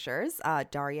place finishers,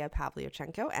 Daria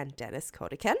Pavlyuchenko and Denis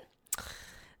Kotikin.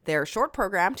 Their short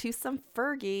program to some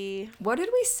Fergie. What did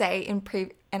we say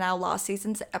in our last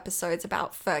season's episodes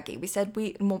about Fergie? We said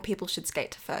more people should skate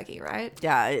to Fergie, right?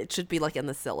 Yeah, it should be like in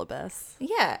the syllabus.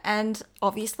 Yeah, and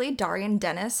obviously Daria and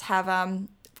Dennis have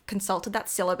consulted that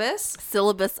syllabus.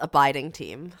 Syllabus abiding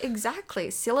team. Exactly.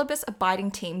 Syllabus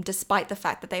abiding team, despite the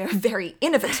fact that they are very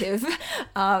innovative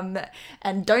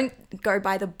and don't go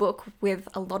by the book with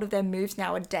a lot of their moves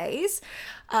nowadays,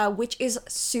 which is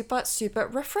super, super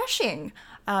refreshing,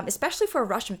 especially for a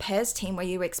Russian pairs team where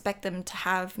you expect them to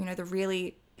have, the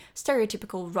really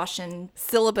stereotypical Russian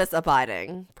syllabus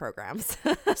abiding programs.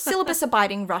 Syllabus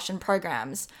abiding Russian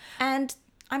programs. And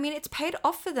I mean, it's paid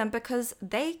off for them because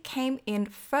they came in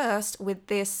first with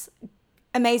this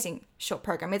amazing short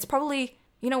program. It's probably,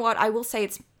 I will say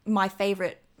it's my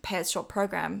favorite pairs short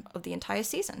program of the entire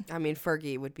season. I mean,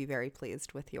 Fergie would be very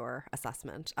pleased with your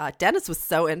assessment. Dennis was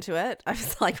so into it. I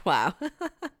was like, wow,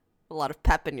 a lot of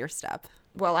pep in your step.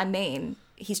 Well, I mean,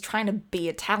 he's trying to be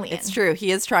Italian. It's true.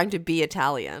 He is trying to be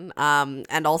Italian.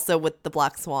 And also with the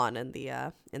Black Swan in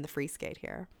the free skate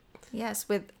here. Yes,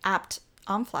 with apt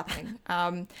arm flapping.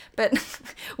 But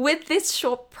with this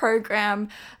short program,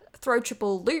 throw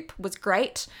triple loop was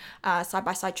great.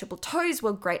 Side-by-side triple toes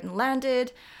were great and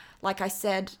landed. Like I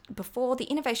said before, the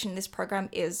innovation in this program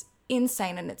is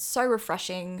insane and it's so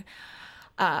refreshing.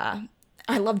 I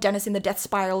love Dennis in the death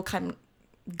spiral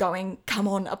going, come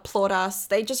on, applaud us.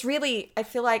 They just really, I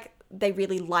feel like they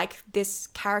really like this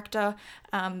character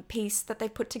piece that they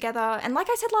put together. And like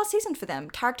I said last season for them,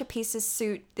 character pieces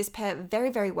suit this pair very,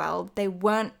 very well. They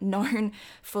weren't known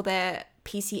for their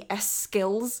PCS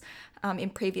skills in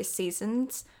previous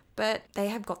seasons, but they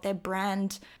have got their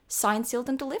brand signed, sealed,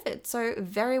 and delivered. So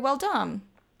very well done.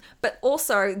 But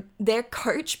also, their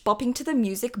coach bopping to the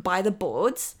music by the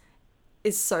boards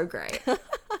is so great.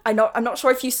 I'm not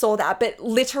sure if you saw that, but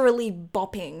literally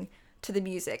bopping to the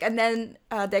music. And then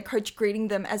their coach greeting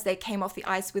them as they came off the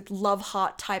ice with love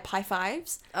heart type high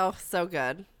fives. Oh, so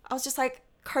good. I was just like,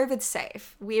 COVID's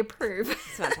safe. We approve.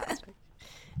 It's fantastic.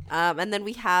 And then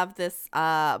we have this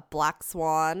Black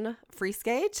Swan free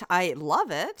skate. I love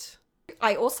it.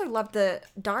 I also love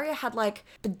Daria had like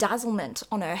bedazzlement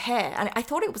on her hair. And I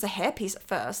thought it was a hairpiece at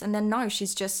first. And then no,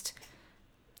 she's just,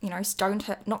 not stoned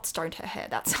her hair.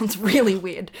 That sounds really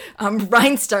weird.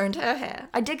 Rhinestoned her hair.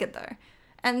 I dig it though.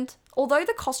 And although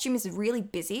the costume is really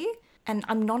busy, and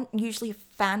I'm not usually a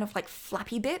fan of like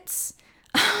flappy bits,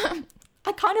 I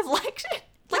kind of liked it.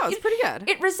 Like, it's pretty good.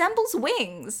 It resembles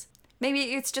wings.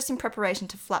 Maybe it's just in preparation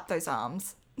to flap those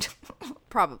arms.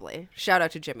 Probably. Shout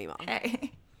out to Jimmy Mom.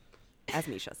 Hey. As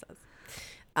Misha says.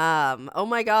 Oh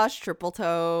my gosh, triple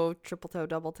toe,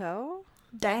 double toe.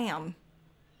 Damn.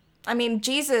 I mean,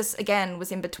 Jesus, again,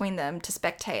 was in between them to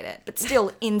spectate it, but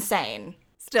still insane.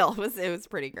 Still, it was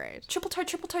pretty great. Triple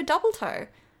toe, double toe.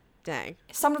 Dang.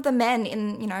 Some of the men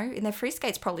in their free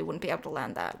skates probably wouldn't be able to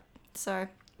land that. So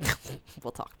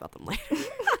We'll talk about them later.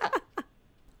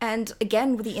 And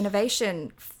again, with the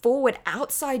innovation, forward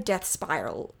outside death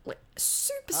spiral, like,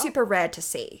 super rare to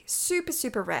see.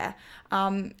 Super rare.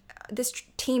 This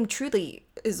team truly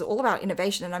is all about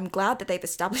innovation, and I'm glad that they've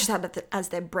established that as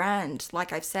their brand,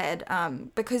 like I've said,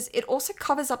 because it also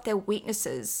covers up their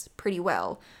weaknesses pretty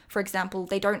well. For example,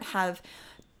 they don't have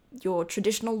your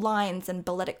traditional lines and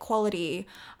balletic quality,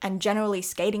 and generally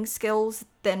skating skills.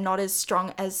 They're not as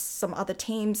strong as some other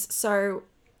teams, so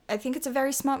I think it's a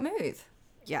very smart move.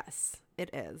 Yes, it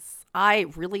is. I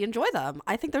really enjoy them.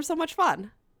 I think they're so much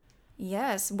fun.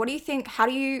 Yes. What do you think? How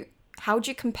would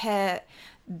you compare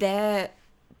their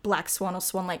Black Swan or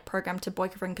Swan Lake program to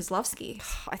Boykova and Kozlovsky?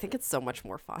 I think it's so much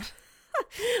more fun.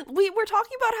 We're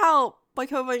talking about how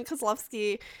Boykova and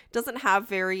Kozlovsky doesn't have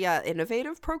very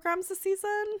innovative programs this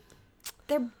season.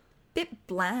 They're a bit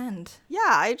bland.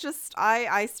 Yeah,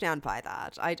 I stand by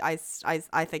that.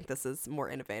 I think this is more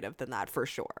innovative than that for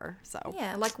sure. So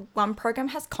yeah, like one program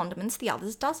has condiments, the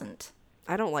others doesn't.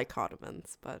 I don't like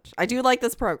condiments, but I do like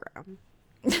this program.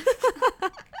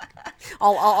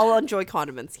 I'll enjoy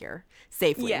condiments here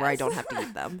safely, yes, where I don't have to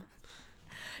eat them.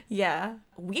 Yeah.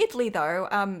 Weirdly though,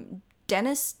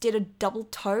 Dennis did a double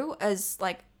toe as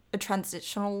like a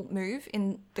transitional move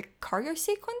in the choreo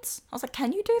sequence. I was like,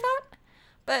 can you do that?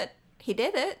 But he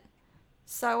did it.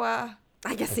 So I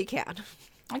guess he can.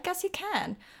 I guess he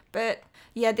can. But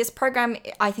yeah, this program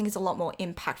I think is a lot more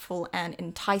impactful and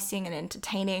enticing and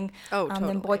entertaining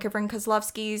than Boykova and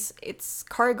Kozlovsky's. It's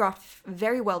choreographed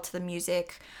very well to the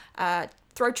music.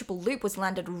 Throw triple loop was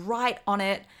landed right on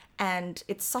it, and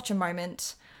it's such a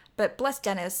moment. But bless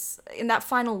Dennis, in that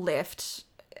final lift,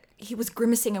 he was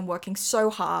grimacing and working so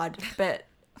hard. But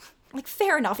like,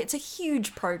 fair enough, it's a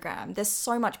huge program. There's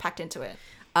so much packed into it.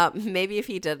 Maybe if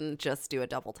he didn't just do a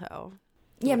double toe.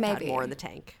 Yeah, maybe. More in the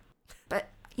tank. But,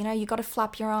 you got to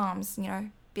flap your arms,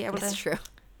 be able That's true.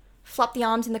 Flap the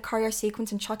arms in the choreo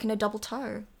sequence and chuck in a double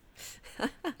toe.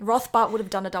 Rothbart would have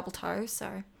done a double toe,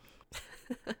 so.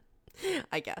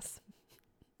 I guess.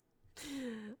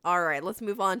 All right, let's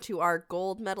move on to our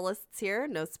gold medalists here.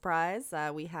 No surprise.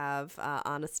 We have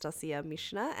Anastasia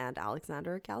Mishina and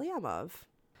Alexander Galyamov.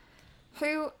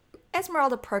 Who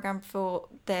Esmeralda programmed for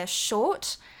their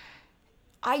short.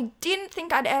 I didn't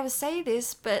think I'd ever say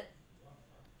this, but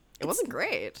it wasn't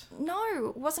great. No,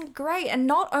 it wasn't great. And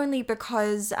not only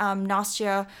because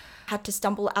Nastya had to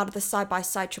stumble out of the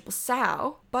side-by-side triple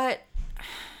sow, but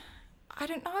I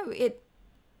don't know.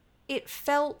 It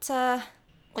felt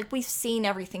like we've seen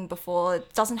everything before.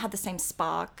 It doesn't have the same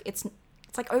spark. It's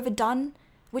like overdone,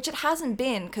 which it hasn't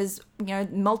been because,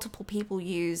 multiple people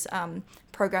use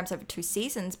programs over 2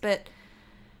 seasons, but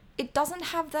it doesn't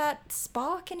have that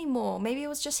spark anymore. Maybe it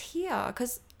was just here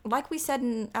because, like we said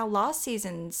in our last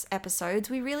season's episodes,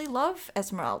 we really love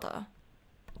Esmeralda.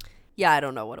 Yeah, I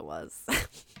don't know what it was.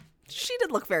 She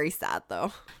did look very sad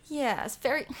though. Yeah,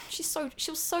 she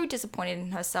was so disappointed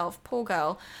in herself. Poor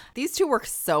girl. These two work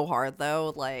so hard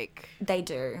though, like they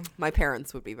do. My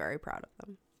parents would be very proud of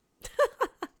them.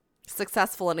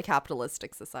 Successful in a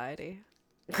capitalistic society.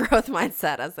 Growth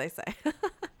mindset, as they say.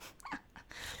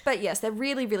 But yes, they're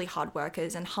really, really hard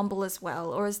workers and humble as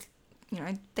well, or as,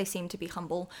 they seem to be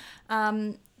humble.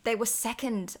 They were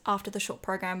second after the short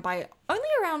program by only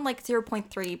around like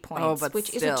 0.3 points,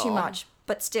 which isn't too much,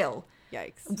 but still.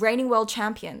 Yikes. Reigning world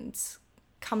champions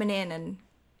coming in and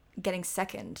getting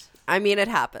second. I mean, it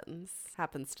happens.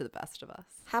 Happens to the best of us.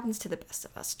 Happens to the best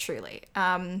of us, truly.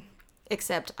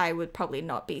 Except I would probably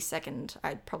not be second.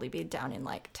 I'd probably be down in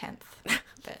like 10th.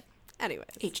 But anyways,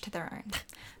 each to their own.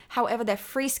 However, their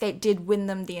free skate did win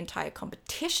them the entire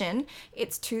competition.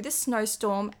 It's to the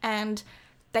snowstorm, and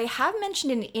they have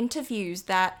mentioned in interviews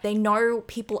that they know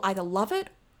people either love it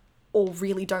or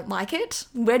really don't like it.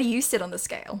 Where do you sit on the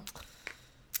scale?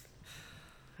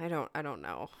 I don't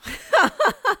know.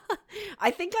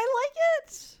 I think I like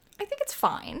it. I think it's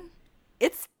fine.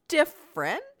 It's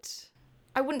different.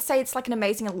 I wouldn't say it's like an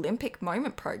amazing Olympic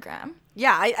moment program.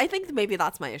 Yeah, I think maybe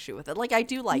that's my issue with it. Like, I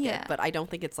do like it, but I don't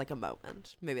think it's like a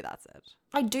moment. Maybe that's it.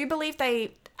 I do believe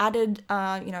they added,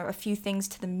 a few things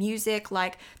to the music.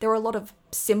 Like, there were a lot of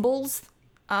cymbals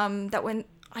that went...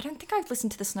 I don't think I've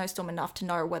listened to the Snowstorm enough to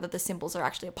know whether the cymbals are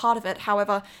actually a part of it.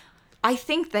 However, I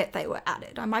think that they were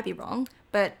added. I might be wrong.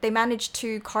 But they managed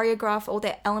to choreograph all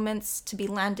their elements to be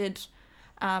landed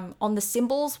on the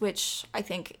cymbals, which I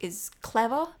think is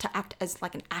clever to act as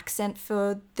like an accent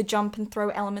for the jump and throw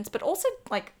elements, but also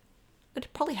like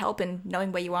it'd probably help in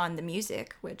knowing where you are in the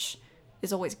music, which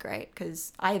is always great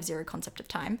because I have zero concept of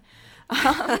time.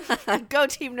 Go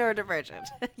Team Neurodivergent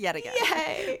yet again.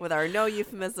 Yay! With our no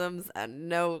euphemisms and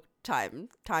no time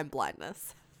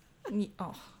blindness.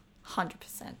 Oh,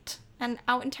 100%. And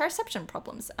our interoception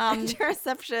problems.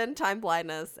 Interoception, time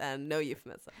blindness, and no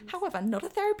euphemism. However, not a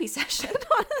therapy session.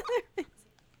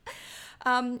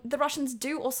 The Russians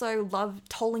do also love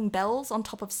tolling bells on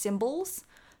top of cymbals.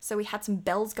 So we had some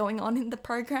bells going on in the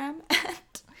program. And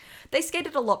they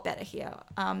skated a lot better here,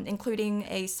 including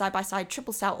a side-by-side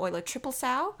triple sow Euler triple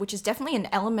sow, which is definitely an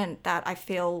element that I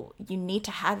feel you need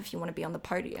to have if you want to be on the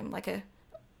podium, like a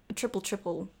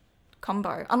triple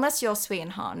combo. Unless you're Sui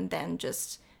and Han, then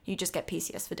you just get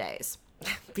PCS for days.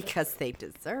 Because they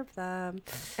deserve them.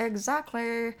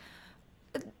 Exactly.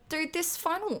 Dude, this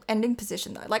final ending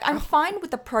position though, like I'm fine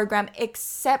with the program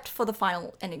except for the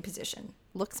final ending position.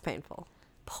 Looks painful.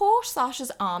 Poor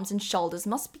Sasha's arms and shoulders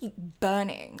must be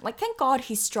burning. Like, thank God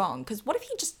he's strong, because what if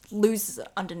he just loses it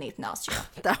underneath Nastya?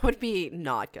 That would be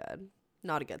not good.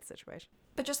 Not a good situation.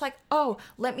 But just like, oh,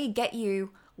 let me get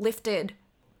you lifted,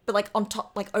 but like on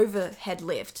top, like overhead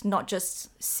lift, not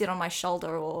just sit on my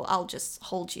shoulder or I'll just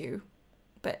hold you.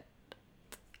 But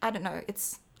I don't know,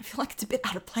 I feel like it's a bit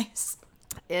out of place.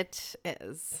 It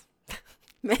is.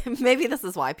 Maybe this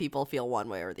is why people feel one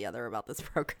way or the other about this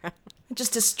program. It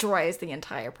just destroys the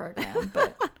entire program,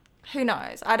 but who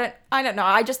knows? I don't know.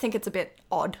 I just think it's a bit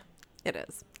odd. It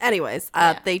is. Anyways,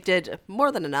 they did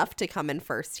more than enough to come in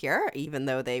first here, even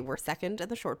though they were second in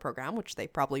the short program, which they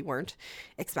probably weren't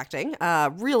expecting.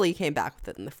 Really came back with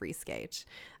it in the free skate,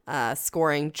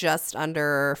 scoring just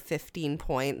under 15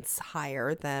 points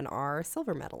higher than our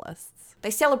silver medalists. They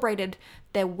celebrated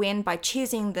their win by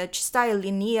cheersing the Chistaya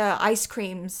Linia ice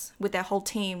creams with their whole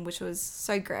team, which was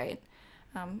so great.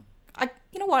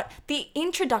 You know what? The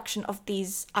introduction of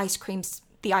these ice creams,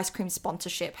 the ice cream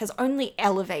sponsorship, has only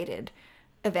elevated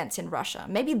events in Russia.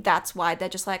 Maybe that's why they're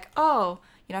just like, oh,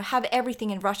 have everything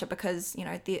in Russia because,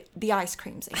 the ice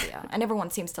creams are here and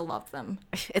everyone seems to love them.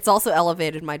 It's also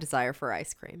elevated my desire for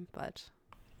ice cream, but...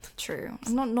 True.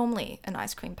 I'm not normally an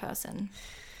ice cream person,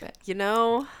 but...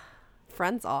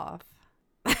 Friends off.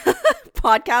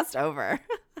 Podcast over.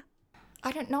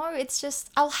 I don't know. It's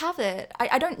just, I'll have it.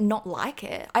 I don't not like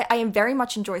it. I very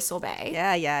much enjoy sorbet.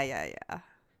 Yeah.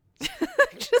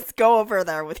 Just go over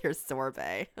there with your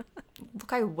sorbet.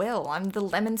 Look, I will. I'm the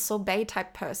lemon sorbet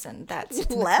type person that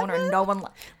sits in the corner and no one...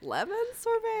 Lemon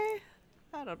sorbet?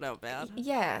 I don't know, man.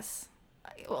 Yes.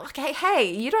 Okay,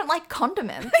 hey, you don't like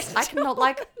condiments. I cannot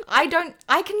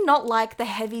like the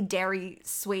heavy dairy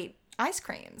sweet ice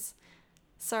creams.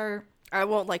 So... I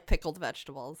won't like pickled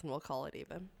vegetables, and we'll call it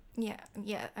even. Yeah.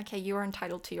 Okay, you are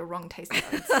entitled to your wrong taste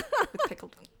buds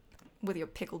with your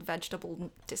pickled vegetable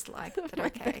dislike. But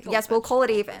okay, yes, we'll call it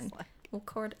even. Dislike. We'll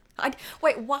call it.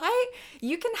 Wait, why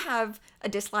you can have a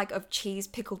dislike of cheese,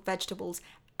 pickled vegetables,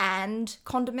 and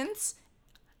condiments,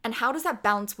 and how does that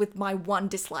balance with my one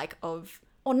dislike of,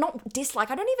 or not dislike?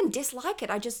 I don't even dislike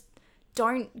it. I just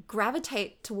don't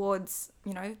gravitate towards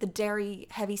the dairy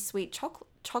heavy sweet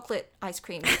chocolate ice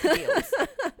cream deals.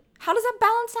 How does that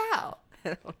balance out? I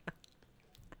don't know.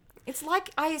 It's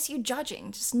like ISU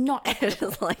judging, just not equitable.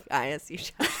 It is like ISU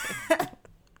judging.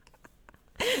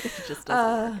 It just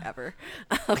doesn't work ever.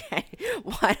 Okay,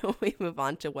 why don't we move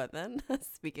on to women?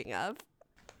 Speaking of.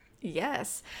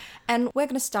 Yes. And we're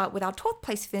going to start with our 12th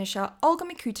place finisher, Olga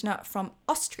Mikutина from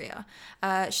Austria.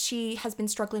 She has been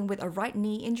struggling with a right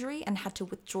knee injury and had to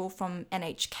withdraw from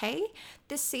NHK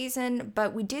this season,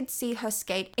 but we did see her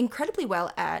skate incredibly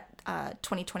well at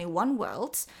 2021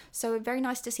 Worlds. So very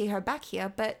nice to see her back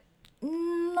here, but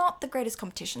not the greatest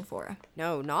competition for her.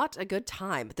 No, not a good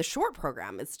time. The short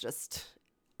program is just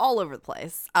all over the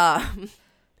place.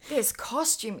 This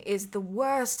costume is the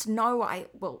worst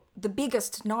the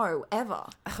biggest no ever.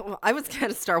 Well, I was going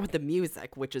to start with the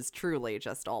music, which is truly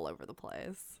just all over the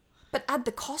place. But add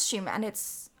the costume and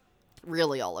it's...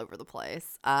 really all over the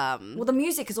place. Well, the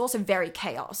music is also very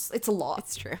chaos. It's a lot.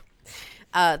 It's true.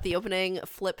 The opening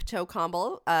flip toe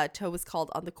combo, toe was called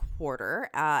on the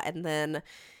quarter, and then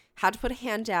had to put a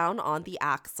hand down on the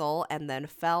axle and then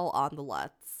fell on the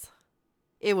Lutz.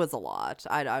 It was a lot.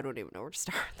 I don't even know where to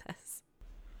start with this.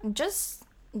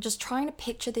 Just trying to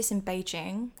picture this in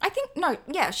Beijing.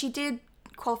 She did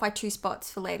qualify 2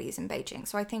 spots for ladies in Beijing,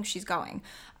 so I think she's going.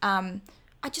 I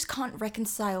just can't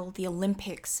reconcile the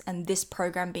Olympics and this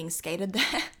program being skated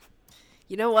there.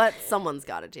 You know what? Someone's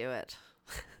got to do it.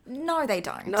 No, they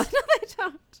don't. No, they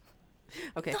don't.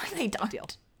 Okay. No, they don't. Deal.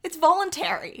 It's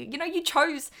voluntary. You know, you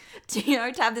chose to,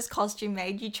 to have this costume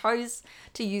made. You chose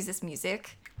to use this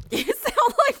music. You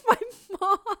sound like my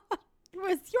mom. It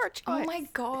was your choice. Oh my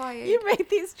God. You made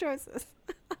these choices.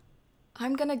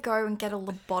 I'm gonna go and get a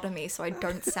lobotomy so I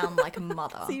don't sound like a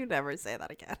mother. So you never say that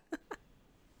again.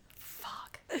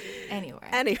 Fuck. Anyway.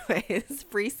 Anyways,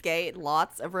 free skate.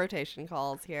 Lots of rotation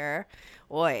calls here.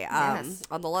 Oi, Yes.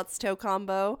 on the Lutz toe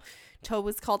combo, toe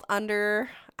was called under,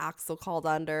 Axel called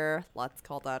under, Lutz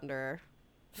called under.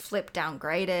 Flip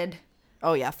downgraded.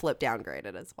 Oh yeah, Flip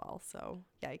downgraded as well. So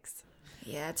yikes.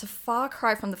 Yeah, it's a far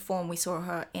cry from the form we saw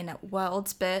her in at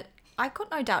Worlds, but I've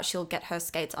got no doubt she'll get her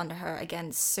skates under her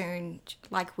again soon.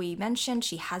 Like we mentioned,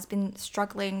 she has been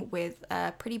struggling with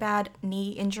a pretty bad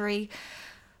knee injury.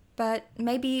 But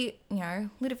maybe,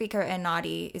 Ludovico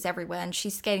Ennardi is everywhere and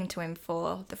she's skating to him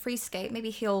for the free skate. Maybe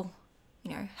he'll,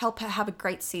 help her have a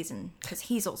great season because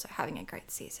he's also having a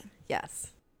great season.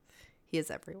 Yes, he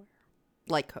is everywhere,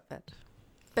 like COVID.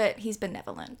 But he's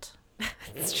benevolent.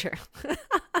 It's true.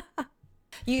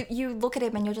 You look at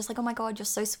him and you're just like, oh my God, you're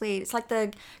so sweet. It's like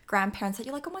the grandparents that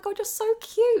you're like, oh my God, you're so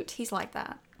cute. He's like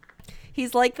that.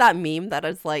 He's like that meme that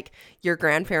is like your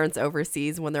grandparents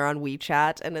overseas when they're on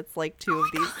WeChat, and it's like two of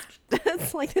these.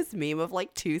 It's like this meme of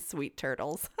like two sweet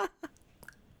turtles.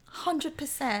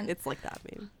 100%. It's like that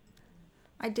meme.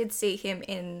 I did see him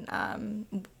in.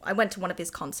 I went to one of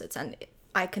his concerts, and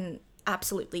I can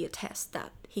absolutely attest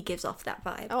that he gives off that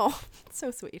vibe. Oh, so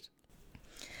sweet.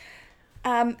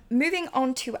 Moving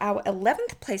on to our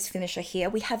 11th place finisher here,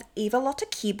 we have Eva-Lotta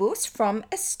Kibus from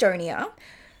Estonia,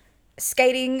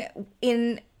 skating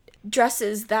in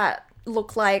dresses that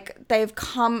look like they've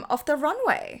come off the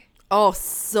runway. Oh,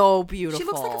 so beautiful. She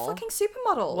looks like a fucking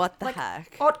supermodel. What the like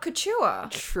heck? Haute couture.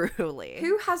 Truly.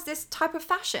 Who has this type of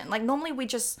fashion? Like, normally we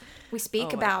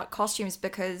speak about costumes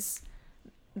because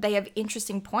they have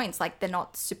interesting points, like they're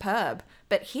not superb.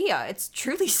 But here, it's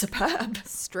truly superb.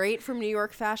 Straight from New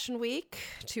York Fashion Week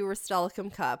to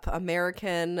Rastelicum Cup.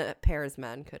 American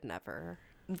pairsmen could never.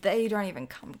 They don't even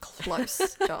come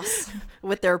close, Joss.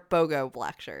 With their BOGO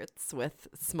black shirts with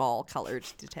small colored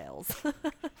details.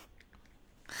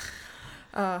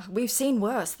 We've seen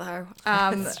worse, though.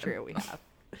 That's true, we have.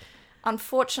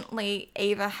 Unfortunately,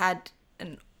 Eva had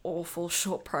an awful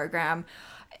short program.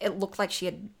 It looked like she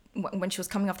had, when she was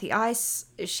coming off the ice,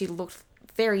 she looked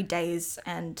very dazed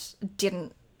and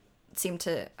didn't seem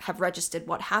to have registered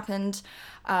what happened.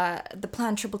 The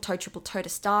planned triple toe to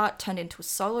start turned into a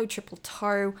solo triple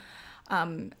toe,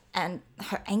 and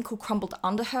her ankle crumbled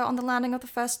under her on the landing of the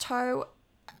first toe.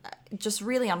 Just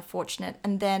really unfortunate.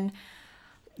 And then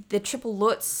the triple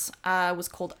Lutz was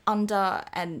called under,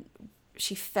 and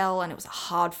she fell, and it was a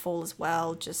hard fall as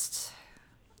well. Just,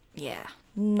 yeah,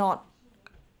 not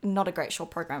a great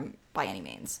short program by any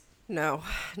means. No,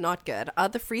 not good.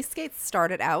 The free skates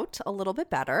started out a little bit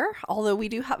better, although we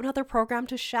do have another program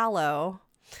to Shallow.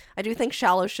 I do think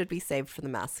Shallow should be saved for the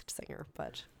Masked Singer,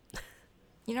 but...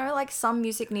 Like some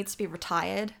music needs to be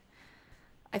retired.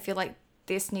 I feel like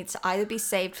this needs to either be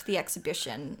saved for the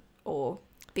exhibition or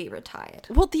be retired.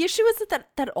 Well, the issue is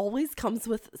that always comes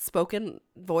with spoken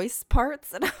voice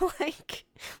parts, and I'm like,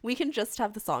 we can just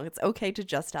have the song. It's okay to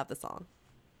just have the song.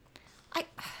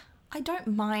 I don't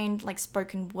mind like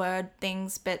spoken word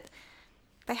things, but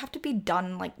they have to be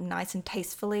done like nice and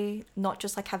tastefully, not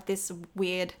just like have this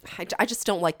weird. I just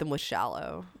don't like them with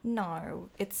Shallow. No,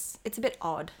 it's a bit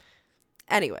odd.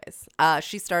 Anyways,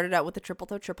 she started out with the triple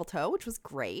toe, which was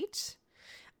great.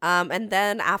 And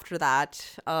then after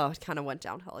that, it kind of went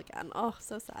downhill again. Oh,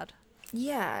 so sad.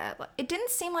 Yeah, it didn't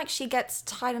seem like she gets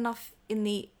tight enough in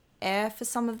the air for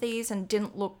some of these and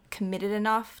didn't look committed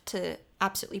enough to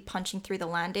absolutely punching through the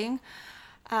landing.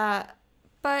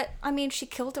 But, I mean, she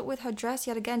killed it with her dress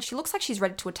yet again. She looks like she's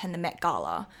ready to attend the Met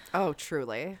Gala. Oh,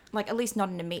 truly. Like, at least not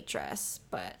in a meat dress,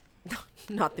 but...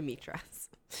 Not the meat dress.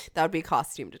 That would be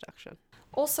costume deduction.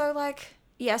 Also, like,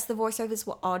 yes, the voiceovers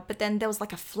were odd, but then there was,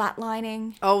 like, a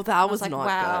flatlining. Oh, that was like, not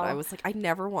wow. good. I was like, I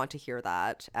never want to hear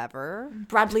that, ever.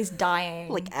 Bradley's dying.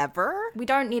 Like, ever? We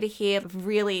don't need to hear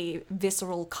really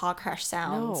visceral car crash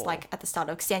sounds No. like at the start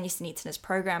of Ksenia Sinitsina's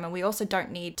program, and we also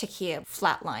don't need to hear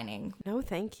flatlining. No,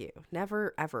 thank you.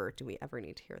 Never, ever do we ever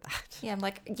need to hear that. Yeah, I'm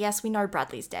like, yes, we know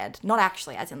Bradley's dead. Not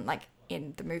actually, as in, like,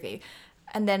 in the movie.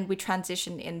 And then we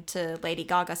transition into Lady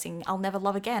Gaga singing I'll Never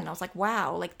Love Again. I was like,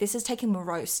 wow, like, this is taking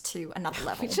Morose to another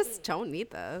level. We just don't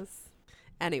need this.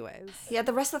 Anyways. Yeah,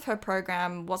 the rest of her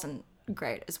program wasn't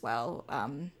great as well. A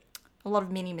lot of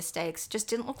mini mistakes. Just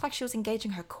didn't look like she was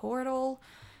engaging her core at all.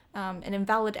 An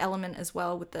invalid element as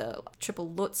well with the triple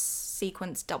Lutz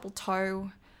sequence double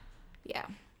toe. Yeah.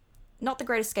 not the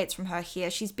greatest skates from her here.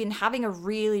 She's been having a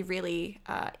really, really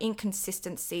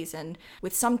inconsistent season,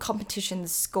 with some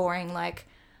competitions scoring like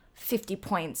 50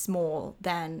 points more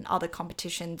than other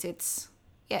competitions. It's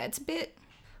a bit...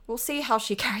 We'll see how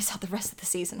she carries out the rest of the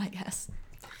season, I guess.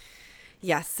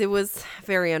 Yes, it was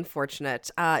very unfortunate.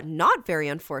 Not very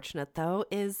unfortunate, though,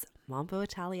 is Mambo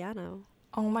Italiano.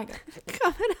 Oh my God.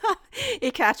 Coming up,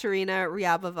 Ekaterina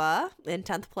Ryabova in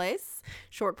 10th place.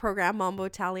 Short program Mambo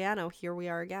Italiano. Here we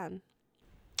are again.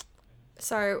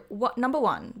 So, number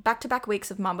one, back-to-back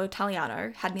weeks of Mambo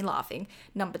Italiano had me laughing.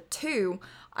 Number two,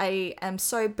 I am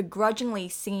so begrudgingly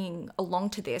singing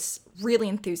along to this really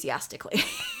enthusiastically.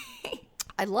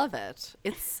 I love it.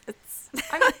 It's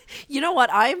you know what?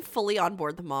 I'm fully on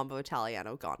board the Mambo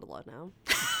Italiano gondola now.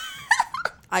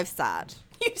 I've sat.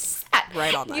 You sat.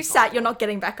 Right on that. You sat. You're not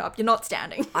getting back up. You're not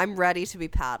standing. I'm ready to be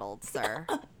paddled, sir.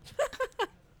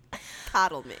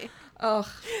 Paddle me. Ugh.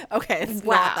 Okay, it's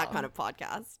Wow. not that kind of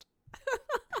podcast.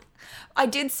 I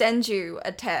did send you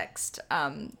a text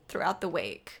throughout the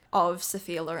week of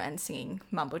Sophia Loren singing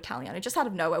Mambo Italiano, just out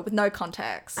of nowhere with no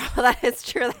context. That is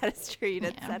true. That is true. You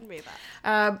did send me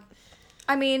that.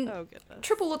 I mean, Oh, goodness.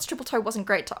 Triple Lutz Triple Toe wasn't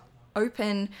great to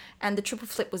open, and the triple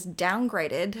flip was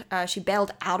downgraded. She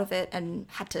bailed out of it and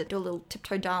had to do a little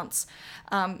tiptoe dance.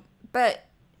 But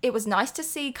it was nice to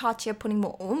see Katya putting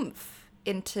more oomph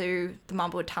into the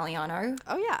Mambo Italiano.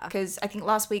 Oh, yeah. Because I think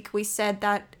last week we said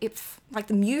that if, like,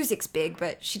 the music's big,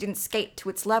 but she didn't skate to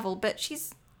its level, but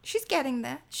she's getting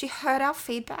there. She heard our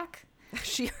feedback.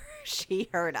 She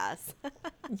heard us.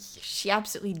 She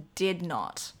absolutely did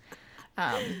not.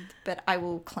 But I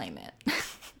will claim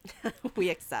it.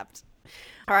 We accept.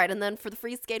 All right, and then for the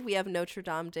free skate, we have Notre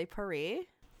Dame de Paris.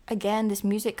 Again, this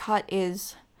music cut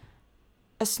is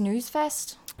a snooze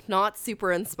fest. Not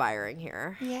super inspiring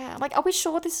here. Yeah, like, are we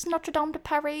sure this is Notre Dame de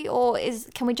Paris, or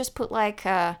can we just put like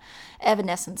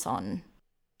Evanescence on?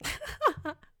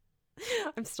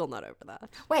 I'm still not over that.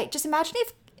 Wait, just imagine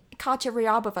if Katya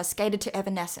Ryabova skated to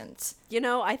Evanescence. You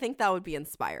know, I think that would be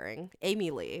inspiring.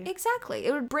 Amy Lee, Exactly,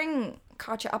 it would bring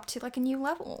Katya up to like a new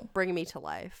level. bring me to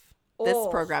life. This Oh.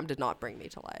 program did not bring me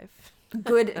to life.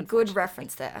 Good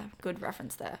reference there. Good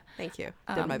reference there. Thank you.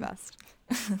 Did my best.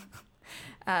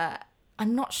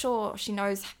 I'm not sure she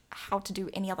knows how to do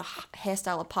any other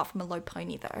hairstyle apart from a low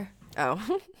pony, though.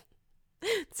 Oh,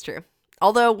 it's true.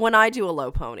 Although when I do a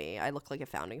low pony, I look like a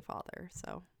founding father.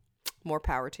 So more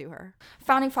power to her.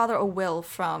 Founding Father or Will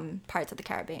from Pirates of the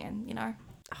Caribbean, you know?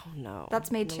 Oh, no.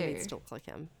 That's me No one too. needs to look like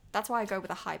him. That's why I go with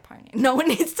a high pony. No one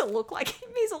needs to look like him.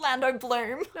 He's Orlando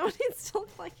Bloom. No one needs to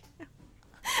look like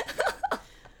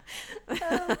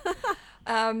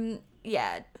him.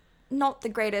 Yeah, not the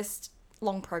greatest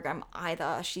long program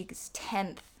either. She's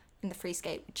 10th in the free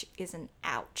skate, which is an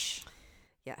ouch.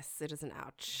 Yes, it is an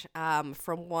ouch.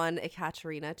 From one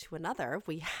Ekaterina to another,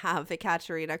 we have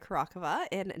Ekaterina Kurakova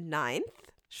in 9th.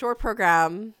 Short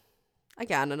program.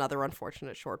 Again, another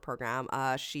unfortunate short program.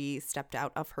 She stepped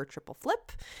out of her triple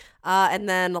flip and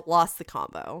then lost the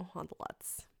combo on the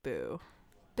Lutz. Boo.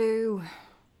 Boo.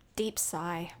 Deep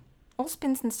sigh. All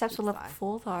spins and steps Deep were level sigh.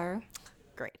 4 though.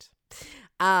 Great.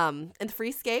 In the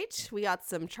free skate, we got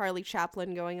some Charlie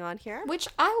Chaplin going on here. Which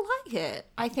I like it.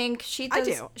 I think she does.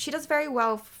 I do. She does very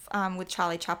well with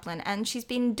Charlie Chaplin, and she's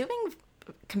been doing,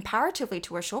 comparatively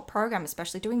to her short program,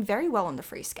 especially, doing very well on the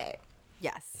free skate.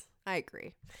 Yes, I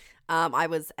agree. I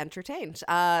was entertained.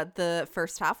 The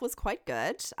first half was quite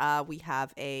good. We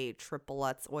have a triple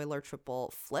Lutz Euler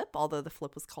triple flip, although the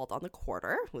flip was called on the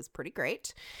quarter. It was pretty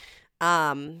great.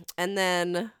 And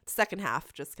then second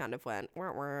half just kind of went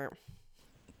wah, wah.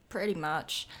 Pretty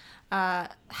much.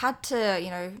 Had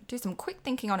to, do some quick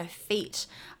thinking on her feet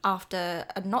after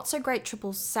a not so great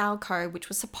triple Salchow, which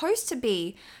was supposed to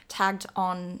be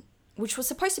in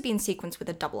sequence with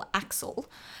a double axel.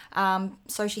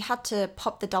 So she had to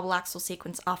pop the double axel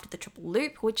sequence after the triple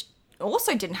loop, which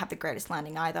also didn't have the greatest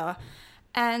landing either.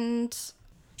 And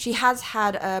she has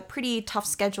had a pretty tough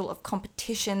schedule of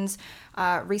competitions,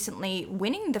 recently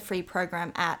winning the free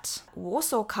program at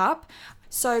Warsaw Cup.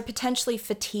 So potentially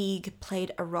fatigue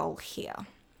played a role here.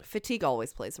 Fatigue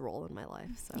always plays a role in my life.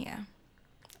 So Yeah,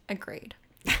 agreed.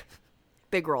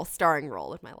 big role, starring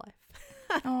role in my life.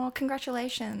 Oh,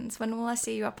 congratulations. When will I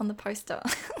see you up on the poster?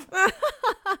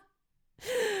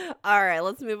 All right,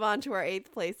 let's move on to our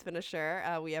 8th place finisher.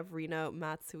 We have Rino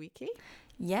Matsuiki.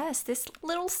 Yes, this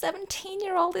little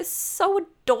 17-year-old is so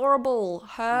adorable.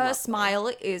 Her Love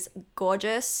smile is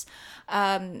gorgeous.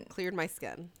 Cleared my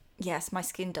skin Yes, my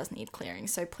skin does need clearing,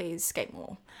 so please skate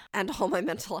more. and all my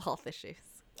mental health issues.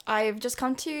 I've just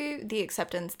come to the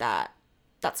acceptance that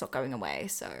that's not going away,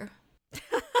 so...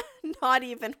 Not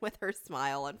even with her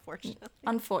smile, unfortunately.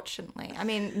 Unfortunately. I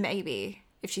mean, maybe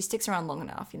if she sticks around long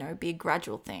enough, it'd be a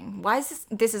gradual thing. Why is this?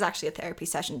 This is actually a therapy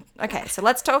session. Okay, so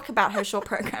let's talk about her short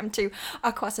program to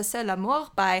À quoi ça sert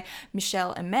l'amour by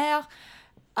Michelle Emer.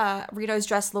 Rito's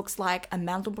dress looks like a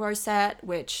Mandelbrot set,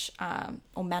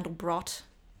 or Mandelbrot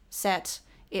set.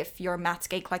 If you're a maths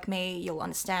geek like me, you'll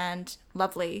understand.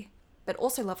 Lovely, but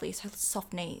also lovely is her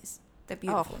soft knees. They're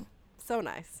beautiful. Oh, so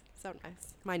nice. So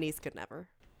nice. My knees could never.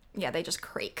 Yeah, they just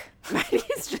creak. My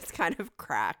knees just kind of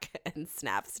crack and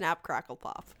snap, crackle,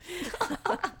 pop.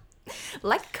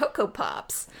 Like Cocoa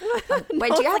Pops.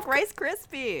 Wait, do you have like Rice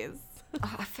Krispies?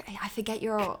 Oh, I forget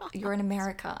you're in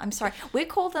America. I'm sorry. We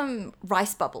call them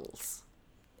rice bubbles.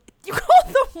 You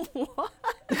call them what?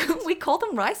 We call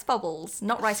them rice bubbles,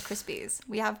 not Rice Krispies.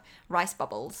 We have rice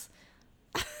bubbles.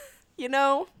 You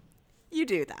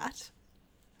do that.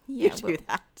 Yeah, you do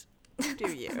that.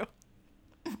 Do you?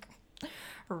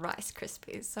 Rice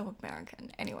Krispies, so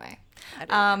American. Anyway,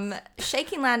 Anyways.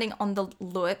 shaking landing on the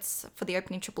Lutz for the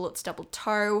opening triple Lutz double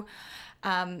toe.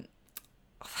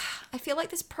 I feel like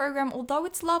this program, although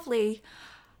it's lovely,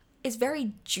 is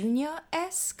very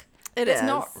junior-esque. There's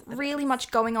not really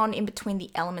much going on in between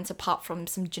the elements apart from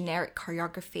some generic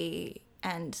choreography.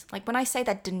 And like when I say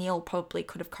that Danielle probably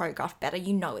could have choreographed better,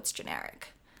 it's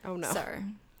generic. Oh no. So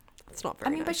it's not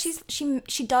very nice. But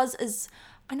she does as,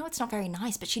 I know it's not very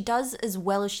nice, but she does as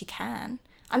well as she can.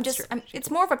 It's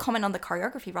more of a comment on the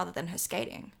choreography rather than her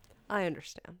skating. I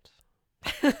understand.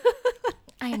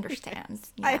 I understand.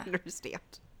 Yeah. I understand.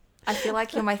 I feel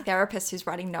like you're my therapist who's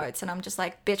writing notes and I'm just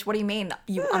like, bitch, what do you mean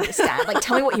you understand? Like,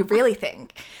 tell me what you really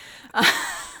think. I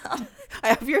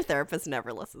hope your therapist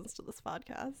never listens to this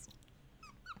podcast.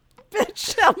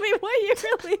 Bitch, tell me what you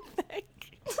really think.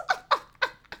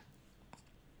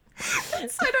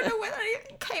 I don't know where that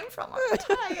even came from. I'm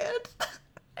tired.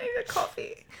 I need a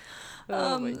coffee.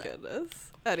 Oh my goodness.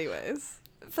 Anyways.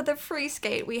 For the free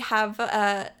skate, we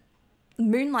have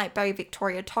Moonlight by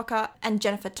Victoria Tocker and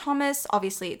Jennifer Thomas.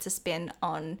 Obviously, it's a spin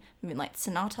on Moonlight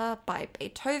Sonata by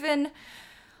Beethoven.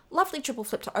 Lovely triple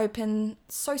flip to open.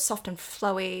 So soft and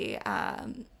flowy.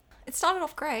 It started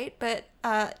off great, but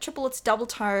triple Lutz double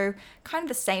toe, kind of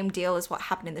the same deal as what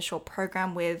happened in the short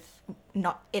program with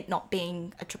not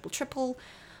being a triple.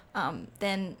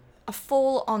 Then a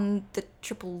fall on the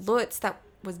triple Lutz that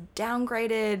was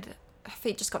downgraded. Her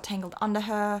feet just got tangled under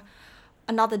her.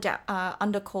 Another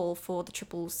undercall for the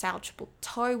triple sow triple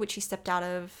toe, which she stepped out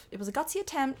of. It was a gutsy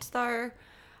attempt, though.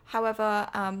 However,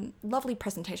 lovely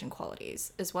presentation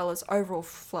qualities, as well as overall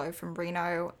flow from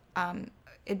Reno.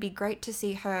 It'd be great to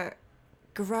see her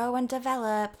grow and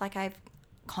develop, like I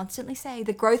constantly say,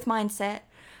 the growth mindset.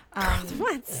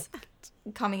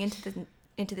 Coming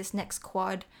into this next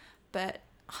quad. But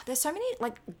there's so many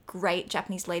great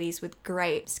Japanese ladies with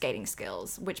great skating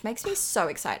skills, which makes me so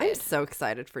excited. I'm so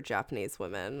excited for Japanese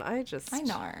women. I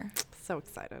know. So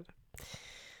excited.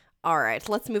 All right,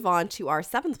 let's move on to our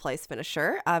 7th place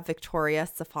finisher, Victoria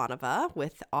Stefanova,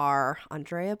 with our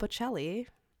Andrea Bocelli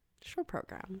short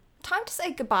program. Time to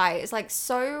Say Goodbye is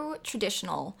so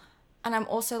traditional, and I'm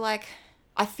also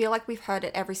I feel like we've heard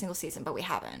it every single season, but we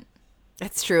haven't.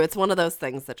 It's true. It's one of those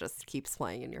things that just keeps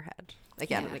playing in your head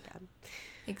again and again.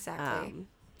 Exactly.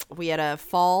 We had a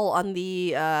fall on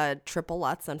the triple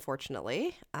Lutz,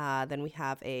 unfortunately. Then we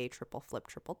have a triple flip,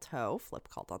 triple toe flip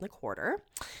called on the quarter.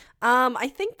 I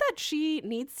think that she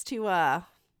needs to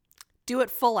do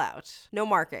it full out. No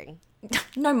marking.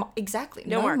 Exactly.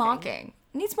 No marking.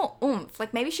 Needs more oomph.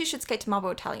 Maybe she should skate to Marble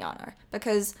Italiano,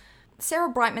 because Sarah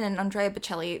Brightman and Andrea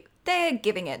Bocelli, they're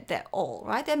giving it their all,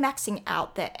 right? They're maxing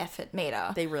out their effort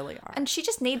meter. They really are. And she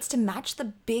just needs to match the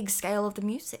big scale of the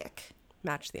music.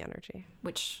 Match the energy.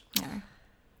 Which,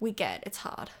 we get. It's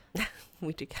hard.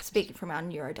 We do get. Speaking from our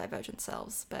neurodivergent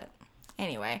selves. But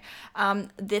anyway,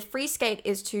 the free skate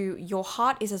is to Your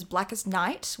Heart Is As Black As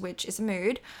Night, which is a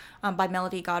mood, by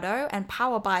Melody Gardot, and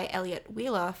Power by Elliot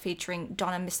Wheeler featuring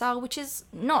Donna Missal, which is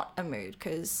not a mood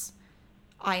because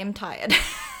I am tired.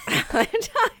 I'm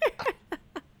tired.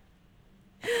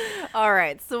 All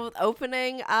right, so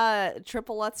opening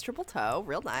triple Lutz, triple toe,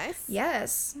 real nice.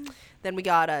 Yes. Then we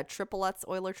got a triple Lutz,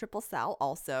 Euler, triple Sal,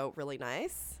 also really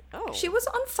nice. Oh, she was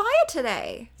on fire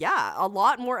today. Yeah, a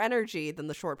lot more energy than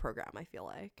the short program, I feel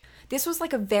like. This was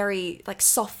a very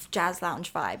soft jazz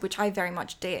lounge vibe, which I very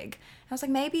much dig. I was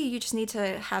like, maybe you just need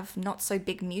to have not so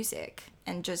big music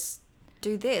and just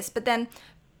do this. But then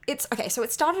it's okay. So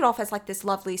it started off as this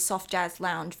lovely soft jazz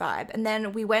lounge vibe, and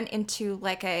then we went into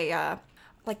a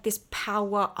this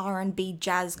power R&B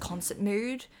jazz concert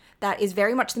mood that is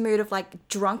very much the mood of like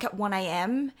drunk at 1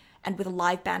 a.m. and with a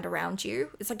live band around you.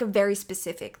 It's like a very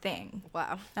specific thing.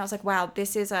 Wow. And I was like, wow,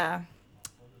 this is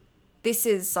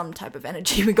some type of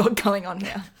energy we got going on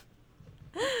here.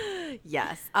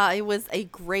 Yes. It was a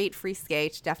great free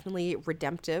skate, definitely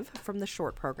redemptive from the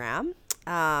short program.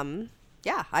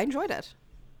 Yeah, I enjoyed it.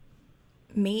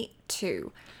 Me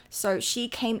too. So she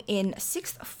came in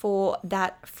 6th for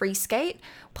that free skate,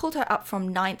 pulled her up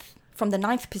from the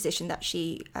ninth position that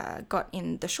she got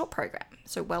in the short program.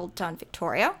 So well done,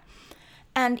 Victoria.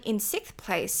 And in 6th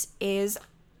place is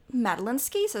Madeline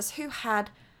Skeezus, who had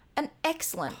an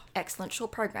excellent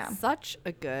short program. Such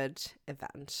a good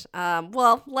event.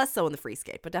 Well, less so in the free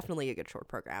skate, but definitely a good short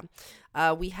program.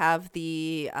 We have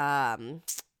the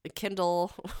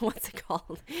Kindle, what's it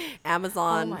called?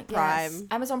 Amazon Prime. Yes.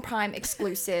 Amazon Prime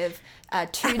exclusive,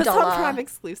 $2. Amazon Prime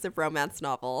exclusive romance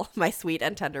novel, My Sweet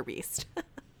and Tender Beast.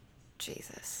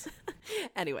 Jesus.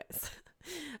 Anyways,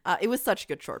 it was such a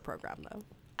good short program, though.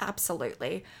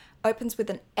 Absolutely. Opens with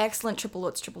an excellent triple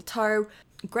lutz, triple toe.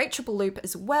 Great triple loop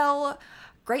as well.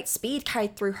 Great speed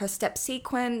carried through her step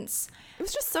sequence. It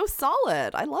was just so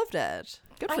solid. I loved it.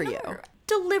 Good for you.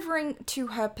 Delivering to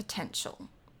her potential,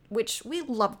 which we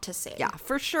love to see. Yeah,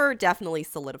 for sure. Definitely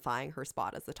solidifying her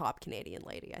spot as the top Canadian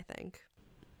lady, I think.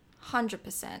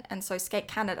 100%. And so Skate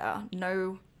Canada,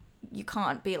 no, you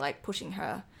can't be like pushing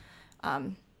her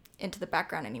into the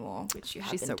background anymore, which you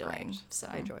have been doing. Great. So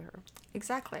I enjoy her.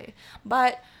 Exactly.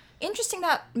 But interesting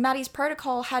that Maddie's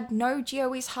protocol had no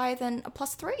GOEs higher than a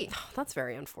 +3. That's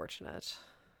very unfortunate.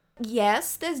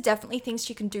 Yes, there's definitely things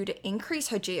she can do to increase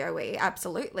her GOE,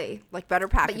 absolutely. Like better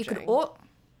packaging. But you could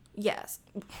yes.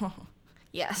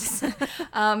 Yes.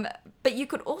 But you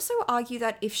could also argue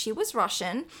that if she was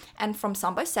Russian and from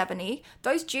Sambo 70,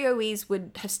 those GOEs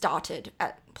would have started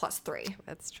at +3.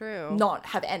 That's true. Not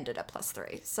have ended at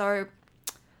 +3. So,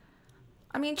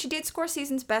 I mean, she did score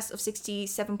season's best of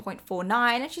 67.49,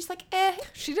 and she's like,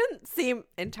 She didn't seem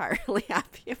entirely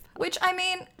happy about it. Which, I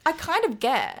mean, I kind of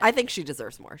get. I think she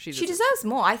deserves more. She deserves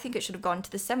more. I think it should have gone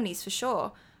to the 70s for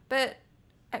sure. But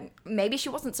maybe she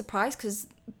wasn't surprised because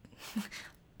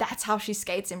that's how she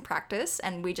skates in practice,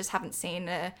 and we just haven't seen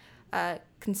a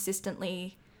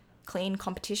consistently clean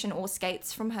competition or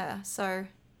skates from her. So,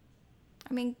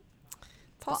 I mean,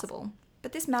 possible.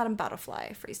 But this Madam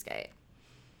Butterfly free skate.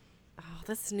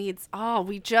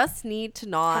 We just need to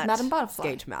not Have Madam Butterfly.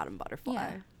 skate Madam Butterfly.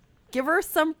 Yeah. Give her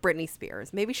some Britney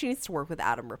Spears. Maybe she needs to work with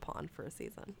Adam Rippon for a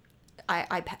season.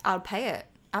 I'll pay it.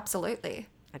 Absolutely.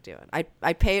 I'd do it.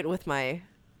 I pay it with my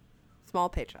small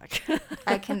paycheck.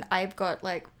 I've got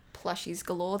like plushies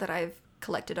galore that I've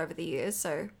collected over the years,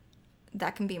 so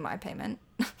that can be my payment.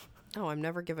 Oh, I'm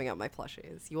never giving up my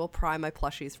plushies. You will pry my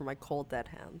plushies from my cold, dead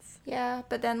hands. Yeah,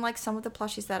 but then like some of the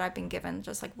plushies that I've been given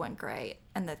just like weren't great,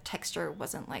 and the texture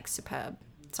wasn't like superb.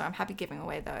 So I'm happy giving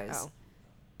away those. Oh.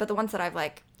 But the ones that I've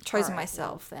like chosen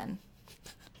myself, then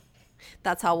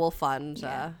that's how we'll fund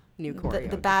new choreography.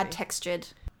 The bad textured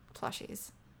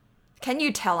plushies. Can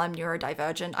you tell I'm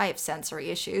neurodivergent? I have sensory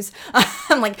issues.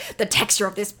 I'm like, the texture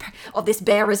of this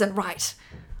bear isn't right.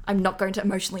 I'm not going to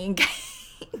emotionally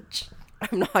engage.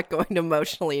 I'm not going to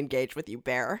emotionally engage with you,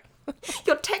 Bear.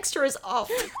 Your texture is off.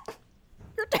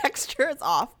 Your texture is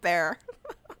off, Bear.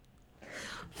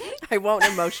 I won't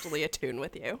emotionally attune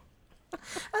with you.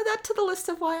 Add that to the list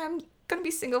of why I'm going to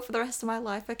be single for the rest of my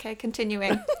life. Okay,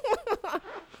 continuing.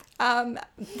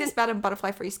 This Madam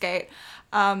Butterfly free skate,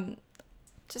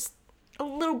 just a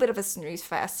little bit of a snooze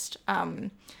fest.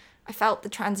 I felt the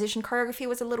transition choreography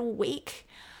was a little weak.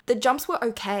 The jumps were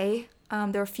okay. There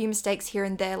were a few mistakes here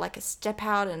and there, like a step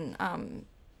out and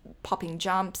popping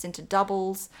jumps into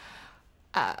doubles.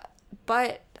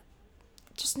 But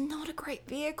just not a great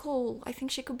vehicle. I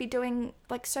think she could be doing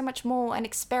like so much more and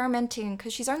experimenting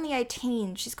because she's only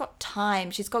 18. She's got time.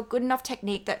 She's got good enough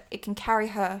technique that it can carry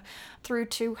her through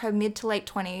to her mid to late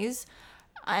 20s.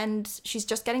 And she's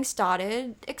just getting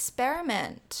started.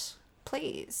 Experiment,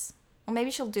 please. Or maybe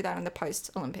she'll do that in the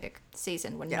post-Olympic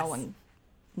season when no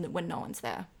one's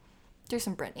there. Do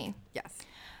some Britney. Yes.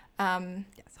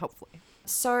 Yes, hopefully.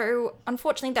 So,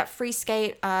 unfortunately, that free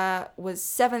skate was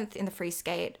 7th in the free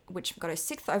skate, which got her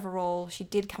 6th overall. She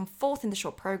did come 4th in the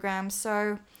short program,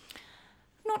 so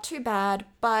not too bad.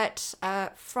 But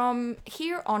from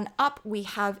here on up, we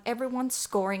have everyone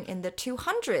scoring in the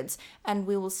 200s, and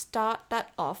we will start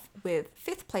that off with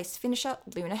 5th place finisher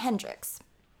Luna Hendricks.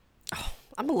 Oh,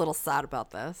 I'm a little sad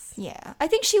about this. Yeah, I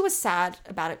think she was sad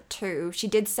about it too. She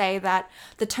did say that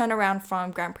the turnaround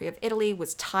from Grand Prix of Italy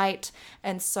was tight,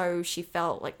 and so she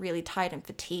felt like really tired and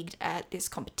fatigued at this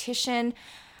competition.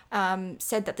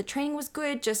 said that the training was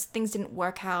good, just things didn't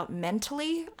work out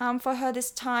mentally for her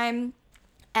this time.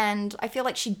 And I feel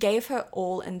like she gave her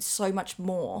all and so much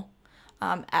more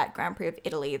at Grand Prix of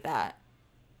Italy that,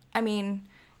 I mean,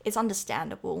 it's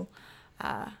understandable.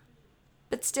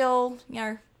 But still,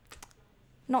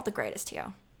 not the greatest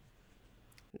here.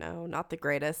 No, not the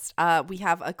greatest. We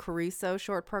have a Caruso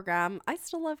short program. I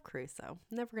still love Caruso.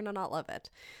 Never gonna not love it.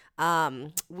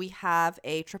 We have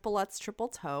a triple Lutz triple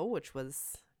toe, which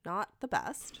was not the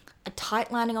best. A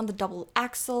tight landing on the double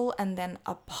axel and then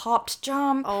a popped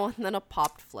jump. Oh, and then a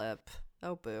popped flip.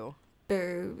 Oh, boo.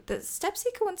 Boo. The step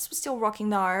sequence was still rocking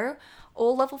though.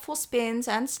 All level 4 spins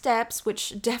and steps,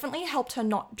 which definitely helped her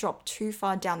not drop too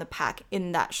far down the pack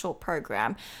in that short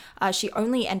program. She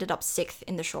only ended up 6th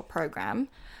in the short program,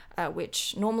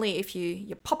 which normally if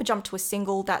you pop a jump to a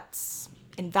single, that's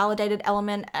invalidated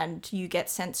element and you get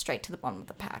sent straight to the bottom of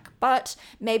the pack. But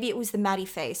maybe it was the Maddie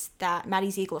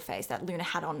Ziegler face that Luna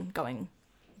had on going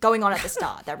on at the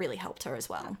start that really helped her as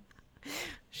well.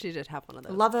 She did have one of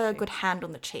those. Love a good hand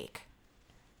on the cheek.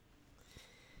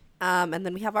 And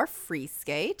then we have our free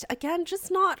skate. Again,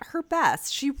 just not her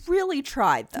best. She really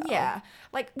tried, though. Yeah.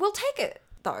 Like, we'll take it,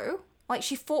 though. Like,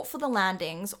 she fought for the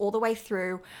landings all the way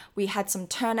through. We had some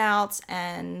turnouts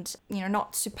and,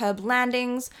 not superb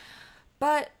landings.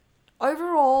 But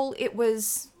overall, it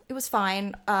was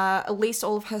fine. At least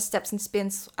all of her steps and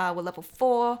spins were level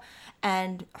 4.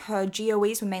 And her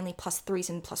GOEs were mainly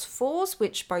 +3s and +4s,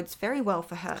 which bodes very well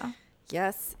for her.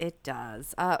 Yes, it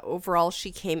does. Overall,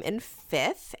 she came in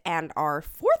 5th, and our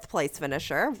 4th place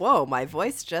finisher, whoa, my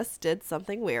voice just did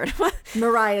something weird.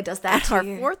 Mariah does that to Our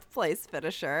you. 4th place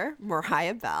finisher,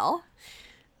 Mariah Bell.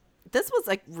 This was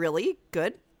a really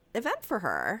good event for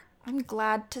her. I'm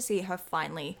glad to see her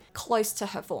finally close to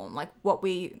her form, like what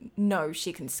we know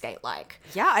she can skate like.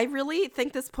 Yeah, I really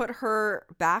think this put her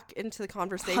back into the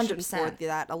conversation 100%. for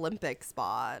that Olympic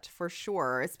spot, for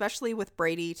sure, especially with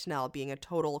Brady Tennell being a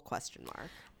total question mark.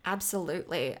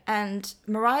 Absolutely. And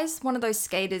Mariah's one of those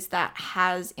skaters that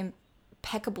has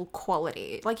impeccable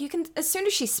quality. Like, you can, as soon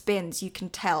as she spins, you can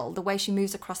tell the way she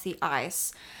moves across the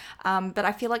ice. But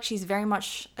I feel like she's very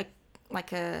much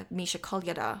like a Misha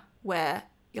Kolyada, where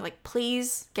you're like,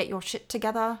 please get your shit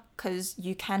together because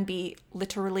you can be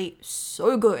literally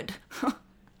so good.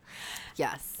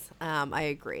 Yes, I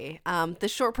agree. The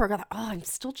short program, I'm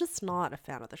still just not a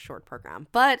fan of the short program,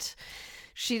 but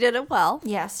she did it well.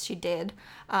 Yes, she did.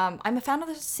 I'm a fan of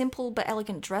the simple but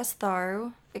elegant dress,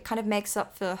 though. It kind of makes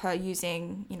up for her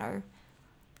using,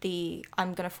 the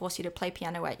I'm Gonna Force You to Play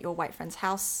Piano at Your White Friend's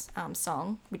House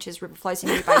song, which is River Flows in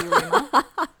You by Yurima.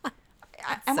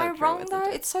 Am So I true, wrong, isn't though?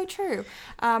 it? It's so true.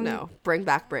 No, bring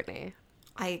back Britney.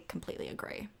 I completely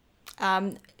agree.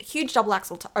 Huge double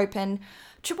axel to open.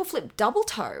 Triple flip double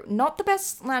toe. Not the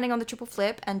best landing on the triple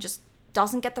flip and just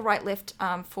doesn't get the right lift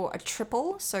for a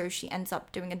triple. So she ends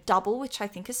up doing a double, which I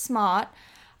think is smart.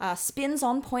 Spins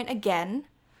on point again.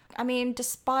 I mean,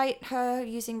 despite her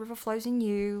using River Flows in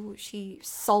You, she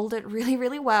sold it really,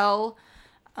 really well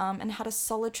and had a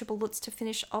solid triple lutz to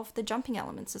finish off the jumping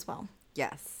elements as well.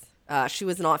 Yes. She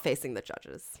was not facing the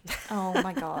judges Oh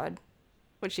my God.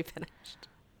 when she finished.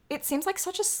 It seems like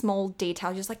such a small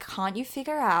detail. Just like, can't you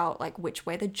figure out like which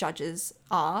way the judges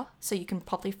are so you can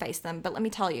properly face them? But let me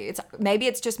tell you, maybe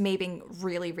it's just me being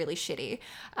really, really shitty.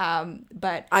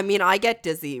 But I mean, I get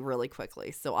dizzy really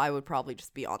quickly, so I would probably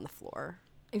just be on the floor.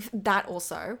 that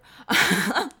also.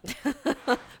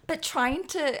 But trying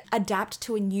to adapt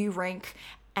to a new rink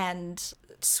and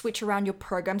switch around your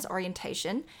program's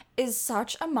orientation is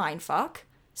such a mindfuck.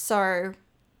 So,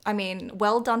 I mean,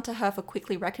 well done to her for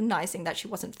quickly recognizing that she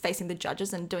wasn't facing the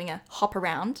judges and doing a hop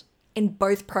around in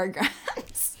both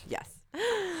programs. Yes.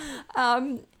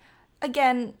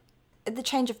 Again, the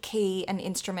change of key and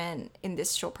instrument in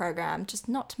this short program, just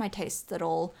not to my taste at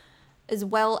all, as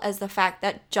well as the fact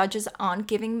that judges aren't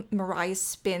giving Mariah's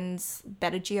spins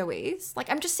better GOEs. Like,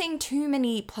 I'm just seeing too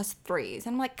many +3s.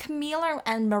 And I'm like, Camila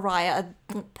and Mariah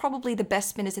are probably the best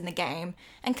spinners in the game.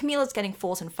 And Camila's getting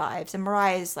 4s and 5s. And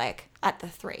Mariah's, like, at the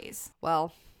 3s.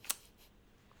 Well,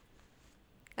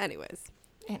 anyways,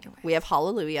 Anyway. we have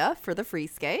Hallelujah for the free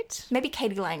skate. Maybe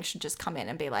Katie Lang should just come in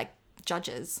and be like,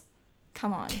 judges,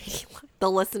 come on.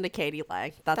 They'll listen to Katie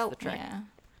Lang. That's the trick. Yeah.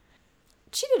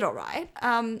 She did all right.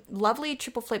 Lovely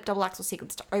triple flip double axel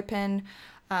sequence to open.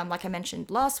 Like I mentioned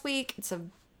last week, it's a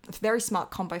very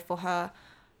smart combo for her.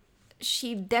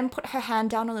 She then put her hand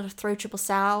down on a throw triple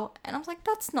sow, and I was like,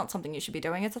 that's not something you should be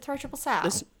doing. It's a throw triple sow.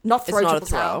 Not throw it's not triple a throw.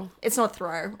 sow. It's not a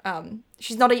throw.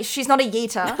 She's not a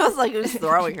yeeter. I was like, who's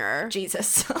throwing her?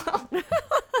 Jesus.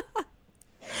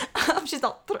 She's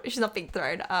not being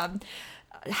thrown.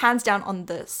 hands down on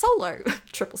the solo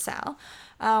triple sow.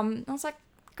 I was like,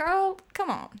 girl,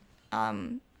 come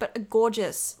on. But a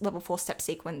gorgeous level 4 step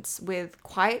sequence with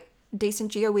quite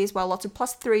decent GOE as well. Lots of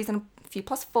 +3s and a few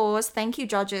 +4s. Thank you,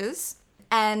 judges.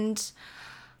 And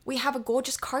we have a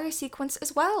gorgeous choreo sequence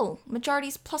as well.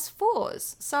 Majority's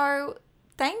 +4s. So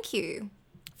thank you.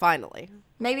 Finally.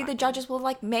 Maybe the judges will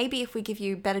like, maybe if we give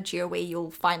you better GOE, you'll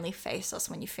finally face us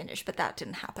when you finish. But that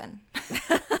didn't happen.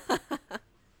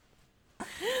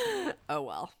 Oh,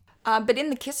 well. But in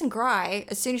the kiss and cry,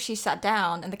 as soon as she sat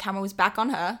down and the camera was back on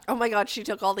her, Oh my God, she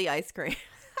took all the ice cream.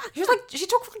 she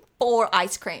took like 4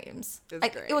 ice creams. It was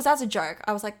Like, great. it was as a joke.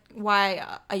 I was like,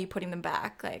 why are you putting them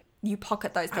back? Like, you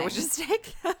pocket those things. I would just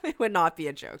take them. It would not be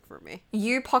a joke for me.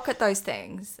 You pocket those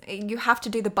things. You have to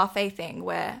do the buffet thing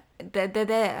where they're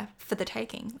there for the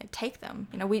taking. Like, take them.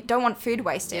 You know, we don't want food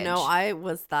wastage. You know, I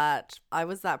was that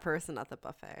person at the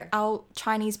buffet. Our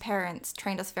Chinese parents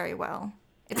trained us very well.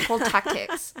 It's called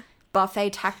tactics. Buffet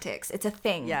tactics. It's a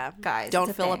thing, Yeah, guys. Don't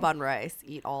it's a fill thing. up on rice.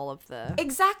 Eat all of the.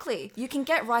 Exactly. You can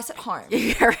get rice at home.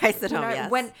 You get rice at You home. know, Yes.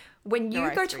 when No you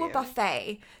rice go for to a you.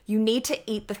 buffet, you need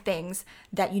to eat the things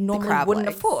that you normally crab wouldn't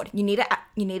legs. afford. You need to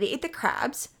eat the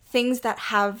crabs, things that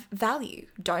have value.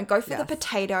 Don't go for the Yes.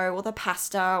 potato or the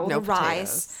pasta or No the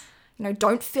rice. potatoes. You know,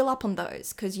 don't fill up on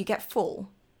those because you get full.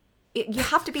 You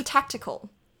have to be tactical.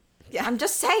 Yeah. I'm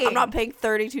just saying. I'm not paying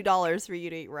 $32 for you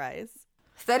to eat rice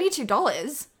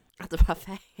 $32. at the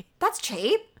buffet. That's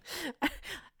cheap.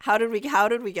 How did we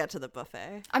get to the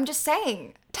buffet? I'm just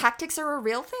saying, tactics are a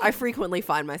real thing. I frequently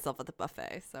find myself at the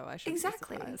buffet, so I should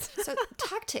Exactly. be surprised. So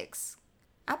tactics,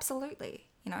 absolutely.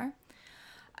 You know,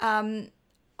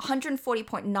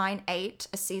 140.98,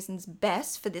 a season's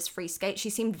best for this free skate. She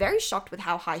seemed very shocked with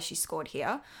how high she scored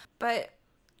here, but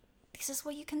this is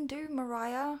what you can do,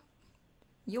 Mariah.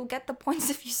 You'll get the points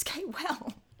if you skate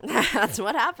well. That's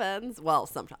what happens. Well,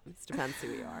 sometimes. Depends who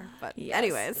you are. But Yes.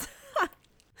 anyways,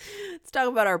 let's talk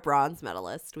about our bronze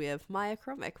medalist. We have Maya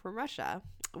Kromik from Russia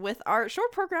with our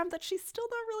short program that she's still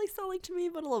not really selling to me,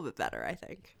 but a little bit better, I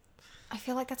think. I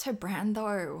feel like that's her brand,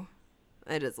 though.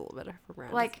 It is a little bit of her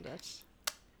brand, Like- isn't it?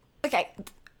 Okay,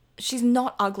 she's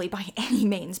not ugly by any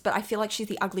means, but I feel like she's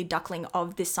the ugly duckling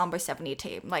of this Sambo 70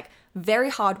 team. Like, very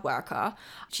hard worker.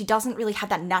 She doesn't really have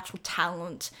that natural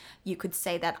talent you could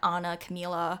say that Anna,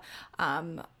 Camila,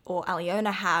 or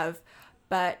Aliona have,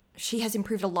 but she has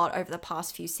improved a lot over the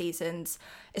past few seasons,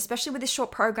 especially with this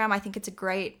short program. I think it's a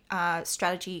great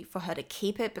strategy for her to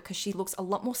keep it because she looks a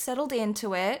lot more settled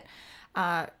into it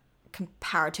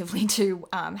comparatively to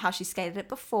how she skated it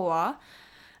before.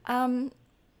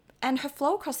 And her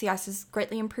flow across the ice has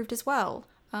greatly improved as well.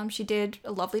 She did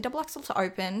a lovely double axel to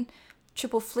open.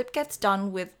 Triple flip gets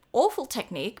done with awful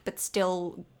technique, but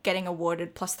still getting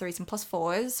awarded +3s and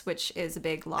 +4s, which is a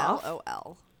big laugh.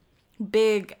 LOL.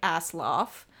 Big ass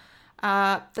laugh.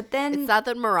 But then... It's sad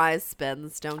that Mariah's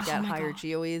spins don't get my higher God.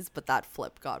 GOEs, but that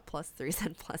flip got +3s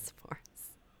and +4s.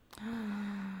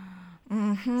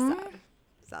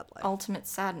 Sad life. ultimate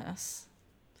sadness.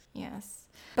 Yes.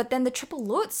 But then the triple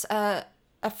Lutz, a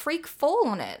freak fall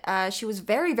on it. She was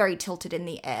very, very tilted in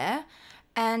the air,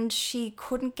 and she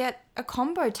couldn't get a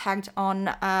combo tagged on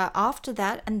after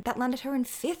that, and that landed her in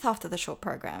 5th after the short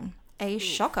program. A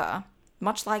shocker,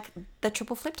 much like the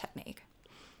triple flip technique.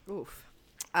 Oof.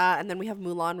 And then we have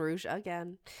Moulin Rouge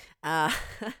again.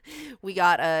 We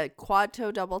got a quad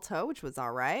toe, double toe, which was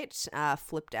all right.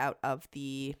 Flipped out of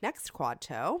the next quad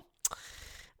toe.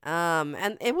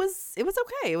 And it was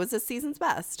okay. It was a season's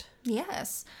best.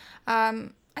 Yes.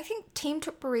 I think Team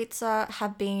Tupperitsa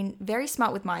have been very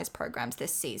smart with Maya's programs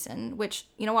this season, which,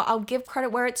 you know what, I'll give credit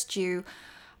where it's due.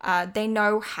 They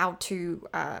know how to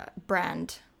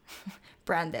brand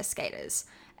their skaters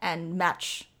and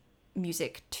match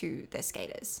music to their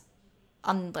skaters.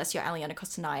 Unless you're Aliona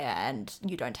Kostanaya and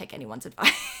you don't take anyone's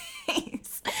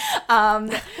advice.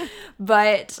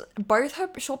 But both her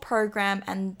short program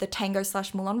and the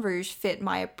Tango/Moulin Rouge fit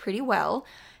Maya pretty well.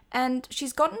 And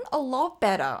she's gotten a lot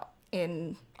better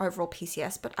in overall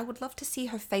PCS, but I would love to see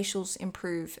her facials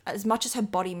improve as much as her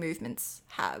body movements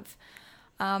have.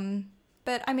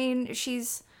 But I mean,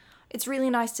 it's really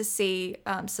nice to see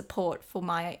support for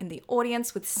Maya in the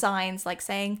audience with signs like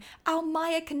saying, "Our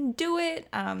Maya can do it,"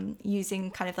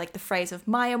 using kind of like the phrase of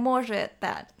Maya может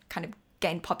that kind of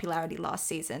gained popularity last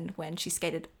season when she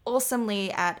skated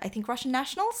awesomely at, I think, Russian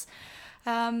Nationals.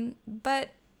 But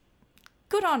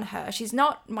good on her. She's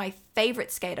not my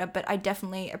favorite skater, but I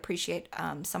definitely appreciate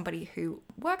somebody who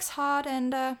works hard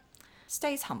and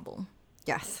stays humble.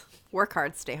 Yes. Work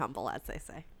hard, stay humble, as they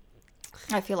say.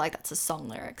 I feel like that's a song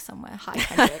lyric somewhere. Hi,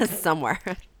 Kendrick. Somewhere.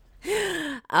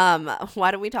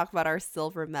 Why don't we talk about our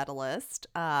silver medalist?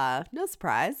 No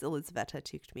surprise, Elizaveta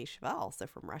Tuktamisheva, also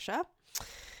from Russia.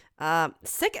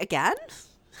 Sick again?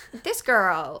 This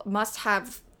girl must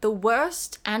have the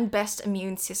worst and best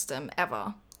immune system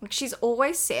ever. Like, she's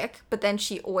always sick, but then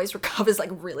she always recovers like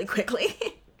really quickly.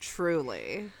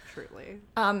 Truly.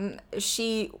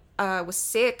 She was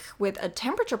sick with a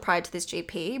temperature prior to this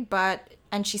GP,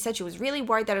 and she said she was really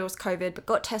worried that it was COVID, but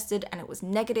got tested and it was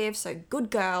negative, so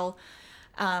good girl.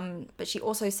 But she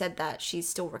also said that she's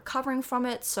still recovering from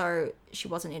it, so she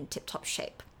wasn't in tip-top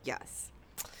shape. Yes.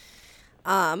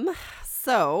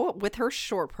 So with her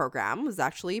short program, it was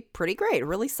actually pretty great,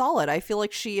 really solid. I feel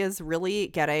like she is really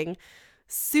getting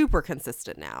super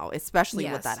consistent now, especially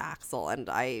with that axle, and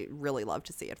I really love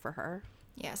to see it for her.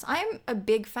 Yes, I'm a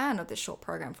big fan of this short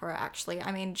program for her, actually.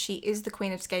 I mean, she is the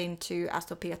queen of skating to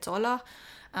Astor Piazzolla.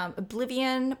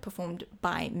 Oblivion, performed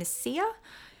by Messia.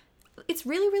 It's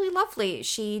really, really lovely.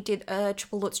 She did a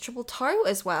triple lutz, triple toe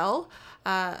as well.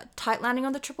 Tight landing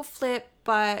on the triple flip,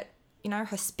 but, you know,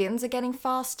 her spins are getting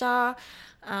faster.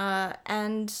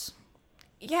 And,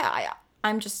 yeah,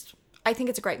 I think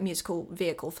it's a great musical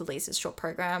vehicle for Lisa's short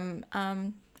program.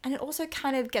 And it also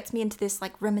kind of gets me into this,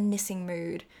 like, reminiscing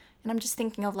mood. And I'm just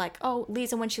thinking of, like, oh,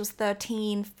 Lisa when she was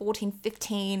 13, 14,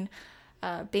 15,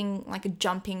 being, like,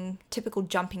 a typical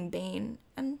jumping bean.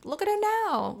 And look at her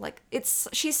now. Like,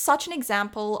 she's such an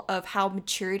example of how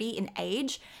maturity in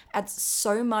age adds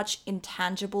so much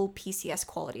intangible PCS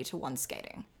quality to one's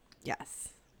skating. Yes,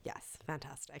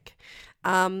 fantastic.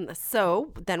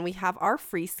 So then we have our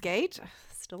free skate.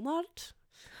 Still not...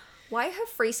 Why are her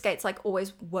free skates, like,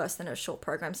 always worse than her short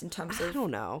programs in terms of I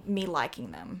don't know. me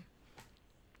liking them?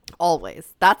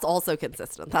 Always. That's also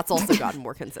consistent. That's also gotten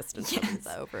more consistent Yes.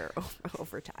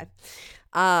 over time.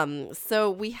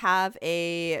 So we have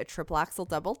a triple axel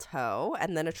double toe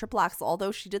and then a triple axel,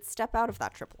 although she did step out of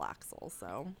that triple axel.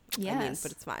 So, yes. I mean,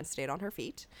 but it's fine. Stayed on her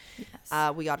feet.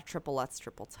 Yes. We got a triple lutz,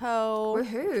 triple toe.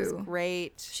 Woohoo. Which is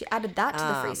great. She added that to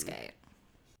the free skate.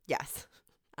 Yes.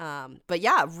 But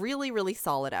yeah, really, really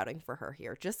solid outing for her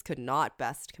here. Just could not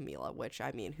best Camila, which,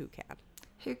 I mean, who can?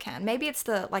 Who can? Maybe it's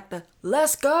the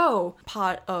let's go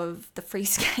part of the free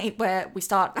skate where we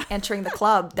start entering the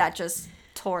club that just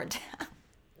tore it down.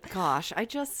 Gosh,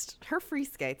 her free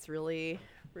skates really,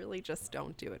 really just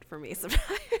don't do it for me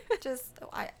sometimes. It's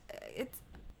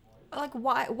like,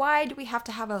 why do we have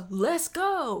to have a let's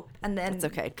go? And then it's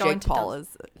okay. Jake Paul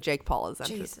is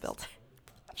entered the building.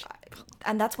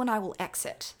 And that's when I will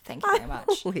exit. Thank you very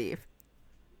much. Leave.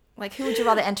 Like, who would you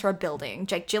rather enter a building?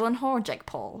 Jake Gyllenhaal or Jake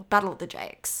Paul? Battle of the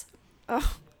Jakes.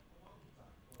 Oh.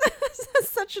 This is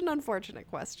such an unfortunate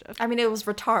question. I mean, it was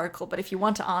rhetorical, but if you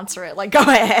want to answer it, like, go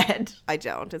ahead. I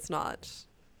don't. It's not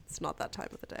that time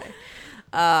of the day.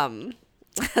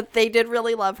 They did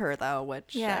really love her, though,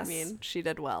 which, yes. I mean, she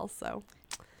did well, so.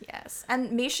 Yes. And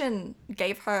Mishin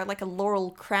gave her, like, a laurel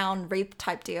crown wreath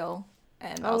type deal.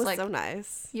 And I was like, so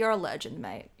nice. You're a legend,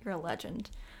 mate. You're a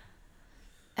legend.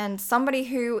 And somebody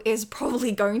who is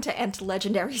probably going to enter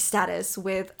legendary status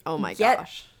with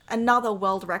gosh, another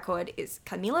world record is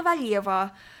Kamila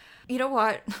Valieva. You know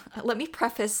what? Let me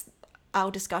preface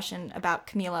our discussion about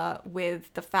Kamila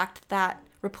with the fact that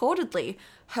reportedly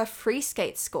her free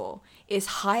skate score is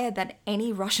higher than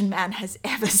any Russian man has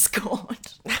ever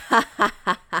scored.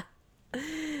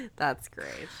 That's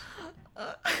great.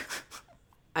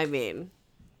 I mean,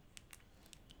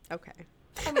 okay.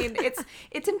 I mean, it's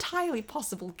entirely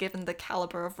possible given the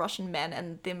caliber of Russian men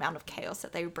and the amount of chaos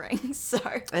that they bring, so...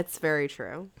 It's very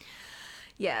true.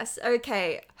 Yes,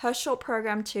 okay. Her short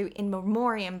program to In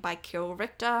Memoriam by Kirill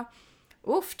Richter.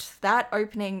 Oofed, that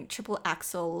opening triple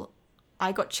axel,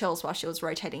 I got chills while she was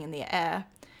rotating in the air.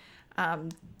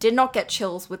 Did not get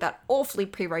chills with that awfully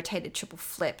pre-rotated triple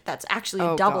flip. That's actually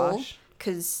a double,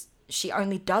 because she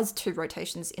only does 2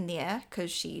 rotations in the air, because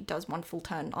she does 1 full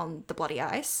turn on the bloody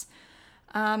ice.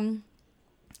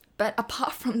 But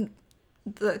apart from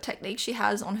the technique she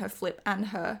has on her flip and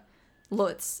her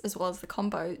lutz, as well as the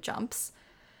combo jumps,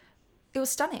 it was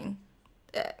stunning.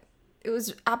 It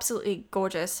was absolutely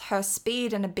gorgeous. Her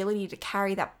speed and ability to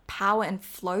carry that power and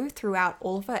flow throughout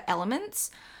all of her elements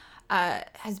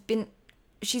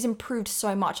she's improved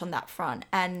so much on that front.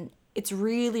 And it's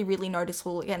really, really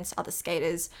noticeable against other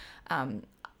skaters.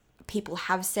 People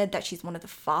have said that she's one of the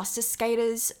fastest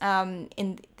skaters in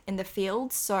the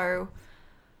field, so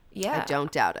yeah. I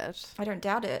don't doubt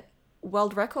it.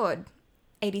 World record,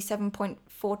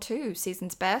 87.42,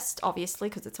 season's best, obviously,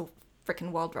 because it's a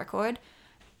freaking world record.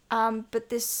 But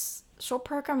this short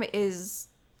program it's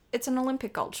an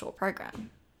Olympic gold short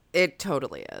program. It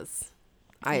totally is.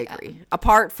 I agree.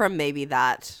 Apart from maybe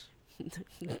that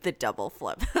the double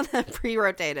flip, the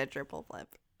pre-rotated triple flip.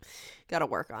 Got to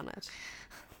work on it.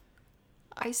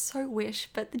 I so wish,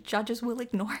 but the judges will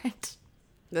ignore it.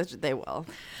 They will.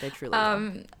 They truly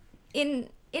will. In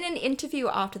an interview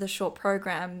after the short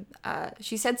program,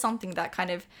 she said something that kind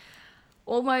of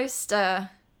almost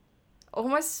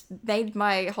made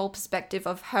my whole perspective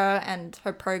of her and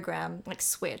her program like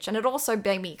switch, and it also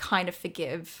made me kind of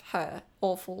forgive her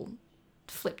awful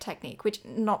flip technique, which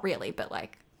not really, but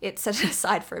like it set it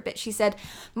aside for a bit. She said,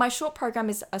 "My short program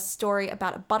is a story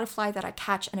about a butterfly that I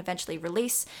catch and eventually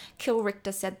release. Kill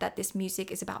Richter said that this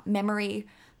music is about memory.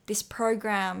 This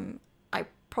program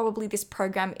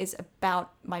is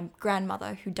about my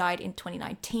grandmother who died in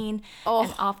 2019. Oh.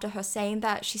 And after her saying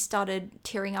that, she started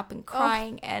tearing up and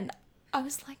crying. And I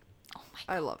was like, oh my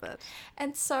God. I love it.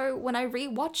 And so when I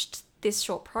rewatched this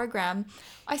short program,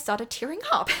 I started tearing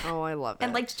up. Oh, I love it.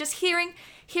 And like just hearing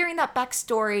that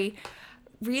backstory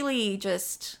really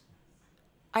just,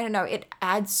 I don't know, it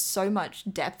adds so much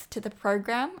depth to the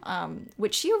program,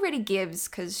 which she already gives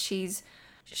because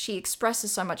she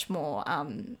expresses so much more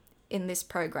in this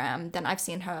program than I've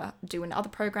seen her do in other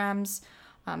programs,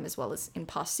 as well as in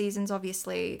past seasons,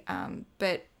 obviously.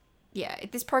 But yeah,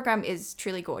 this program is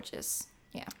truly gorgeous.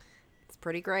 Yeah. It's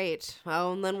pretty great.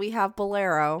 Oh, and then we have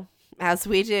Bolero, as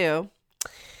we do.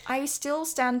 I still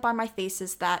stand by my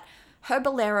thesis that her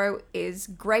Bolero is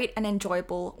great and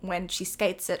enjoyable when she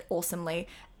skates it awesomely,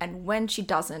 and when she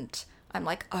doesn't, I'm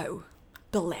like, oh,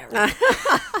 Bolero.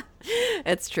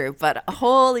 It's true, but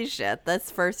holy shit, this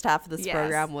first half of this Yes.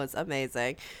 program was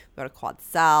amazing. We got a quad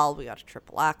sal, we got a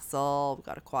triple axel, we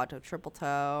got a quad toe, triple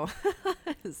toe.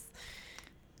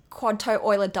 Quad toe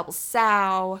Euler double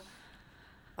sow.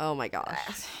 Oh my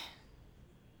gosh.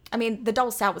 I mean, the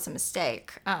double sow was a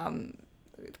mistake.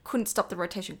 Couldn't stop the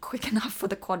rotation quick enough for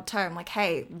the quad toe. I'm like,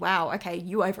 hey, wow, okay,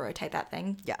 you over-rotate that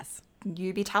thing. Yes.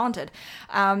 You be talented.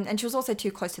 And she was also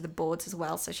too close to the boards as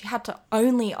well, so she had to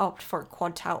only opt for a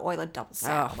quad toe Euler double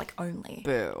sow. Oh, like, only.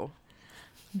 Boo.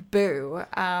 Boo.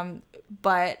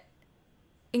 But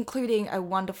including a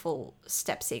wonderful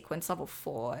step sequence, level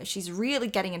 4, she's really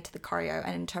getting into the choreo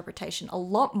and interpretation a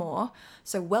lot more,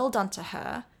 so well done to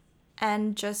her.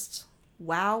 And just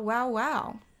wow, wow,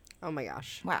 wow. Oh my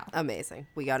gosh. Wow. Amazing.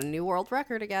 We got a new world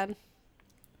record again.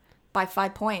 By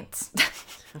 5 points.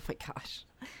 Oh my gosh.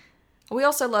 We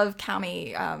also love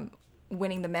Cami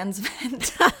winning the men's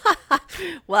event.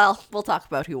 Well, we'll talk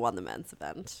about who won the men's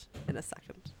event in a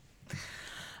second.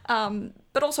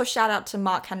 But also shout out to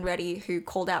Mark Hanready, who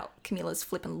called out Camila's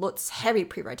flip and Lutz heavy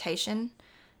pre-rotation.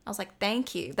 I was like,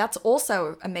 thank you. That's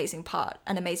also an amazing part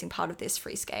of this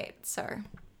free skate. So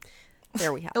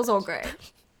There we have it was all great.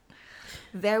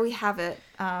 There we have it.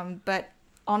 But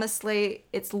honestly,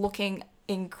 it's looking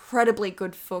incredibly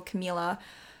good for Camila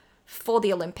for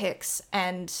the Olympics.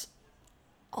 And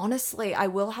honestly, I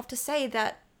will have to say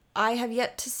that I have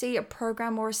yet to see a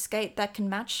program or a skate that can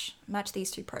match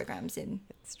these two programs in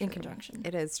conjunction.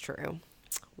 It is true.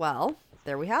 Well,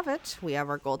 there we have it. We have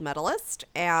our gold medalist.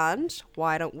 And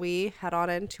why don't we head on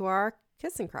into our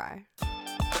kiss and cry?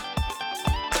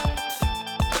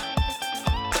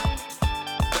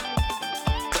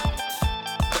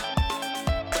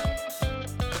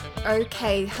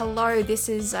 Okay, hello, this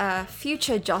is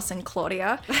future Joss and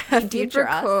Claudia. We did Future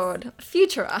us. record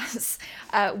future us.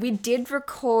 We did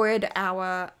record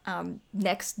our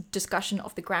next discussion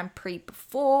of the Grand Prix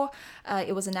before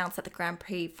it was announced that the Grand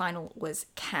Prix final was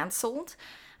cancelled.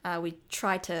 We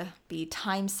tried to be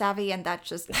time savvy, and that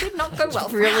just did not go well.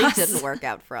 Really for us. didn't work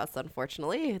out for us,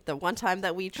 unfortunately. The one time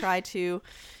that we tried to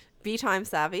be time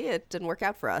savvy, it didn't work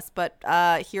out for us. But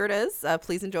here it is.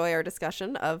 Please enjoy our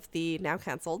discussion of the now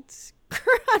canceled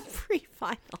Grand Prix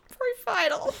final.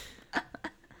 Final.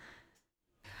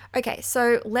 Okay,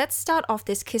 so let's start off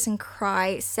this kiss and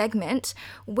cry segment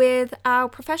with our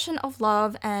profession of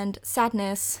love and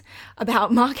sadness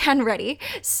about Mark Hanready.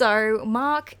 So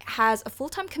Mark has a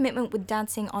full-time commitment with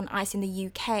Dancing on Ice in the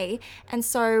UK, and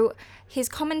so his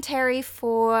commentary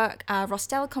for Ross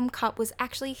Telecom Cup was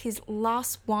actually his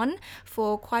last one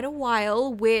for quite a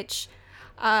while, which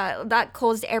that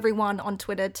caused everyone on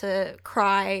Twitter to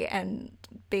cry and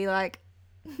be like,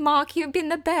 Mark, you've been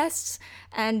the best.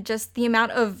 And just the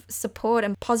amount of support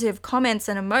and positive comments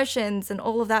and emotions and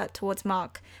all of that towards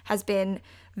Mark has been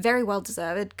very well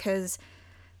deserved, because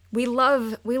we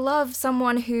love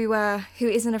someone who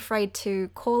isn't afraid to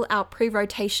call out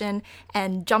pre-rotation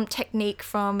and jump technique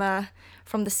from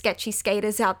the sketchy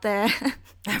skaters out there.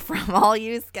 From all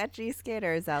you sketchy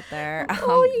skaters out there.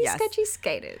 All you sketchy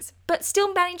skaters. But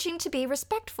still managing to be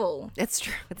respectful. It's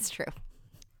true. It's true.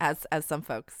 as some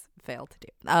folks fail to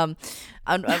do.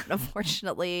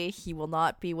 Unfortunately, he will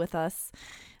not be with us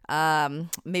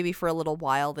maybe for a little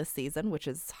while this season, which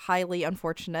is highly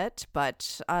unfortunate.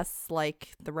 But us, like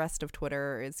the rest of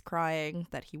Twitter, is crying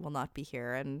that he will not be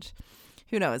here. And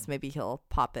who knows, maybe he'll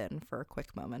pop in for a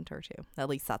quick moment or two. At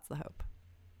least that's the hope.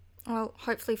 Well,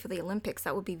 hopefully for the Olympics,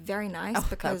 that would be very nice. Oh,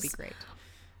 because that would be great.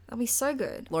 That'll be so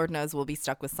good. Lord knows we'll be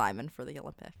stuck with Simon for the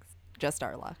Olympics. Just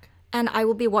our luck. And I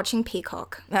will be watching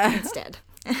Peacock instead.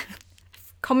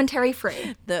 Commentary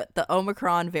free. The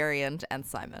Omicron variant and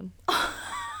Simon.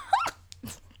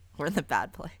 We're in the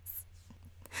bad place.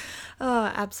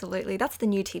 Oh, absolutely. That's the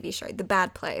new TV show, The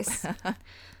Bad Place.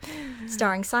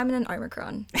 Starring Simon and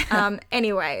Omicron.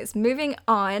 Anyways, moving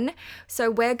on. So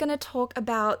we're going to talk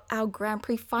about our Grand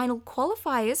Prix final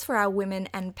qualifiers for our women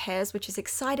and pairs, which is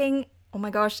exciting. Oh my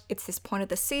gosh, it's this point of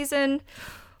the season.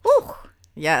 Woo!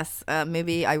 Yes,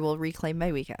 maybe I will reclaim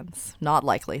my weekends. Not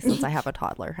likely since I have a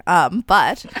toddler.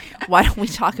 But why don't we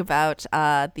talk about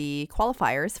the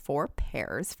qualifiers for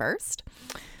pairs first?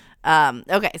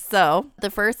 Okay, so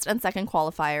the first and second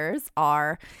qualifiers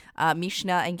are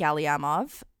Mishina and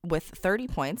Galyamov with 30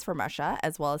 points from Russia,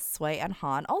 as well as Sui and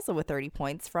Han also with 30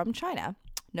 points from China.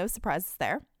 No surprises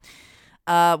there.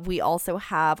 We also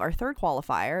have our third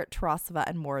qualifier, Tarasova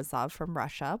and Morozov from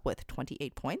Russia with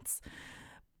 28 points.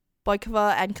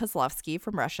 Boykova and Kozlovsky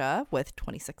from Russia with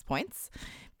 26 points.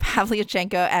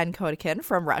 Pavlyuchenko and Kodakin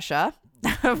from Russia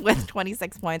with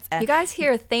 26 points. And you guys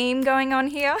hear a theme going on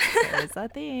here? there's a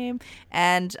theme.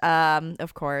 And,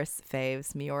 of course,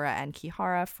 faves Miura and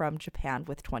Kihara from Japan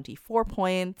with 24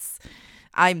 points.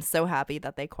 I'm so happy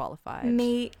that they qualified.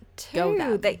 Me too.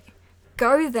 Go them.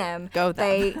 Go them. Go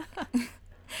them.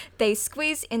 They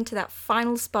squeezed into that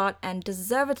final spot, and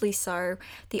deservedly so.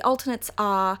 The alternates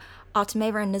are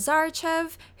Artemeva and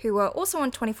Nazarichev, who were also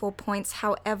on 24 points.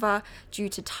 However, due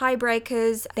to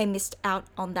tiebreakers, they missed out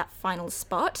on that final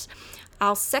spot.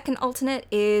 Our second alternate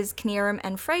is Knierim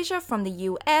and Fraser from the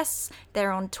US.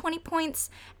 They're on 20 points.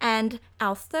 And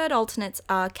our third alternates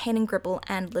are Kanan Gribble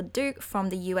and Leduc from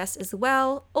the US as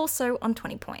well, also on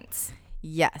 20 points.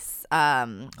 Yes.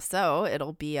 So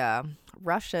it'll be a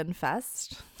Russian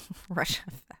fest.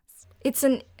 It's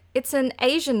an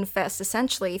Asian fest,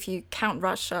 essentially, if you count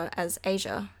Russia as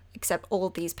Asia, except all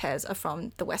of these pairs are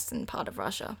from the western part of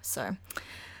Russia. So,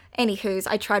 anywho's,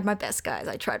 I tried my best, guys.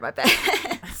 I tried my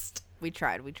best. We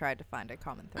tried to find a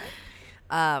common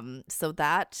thread. So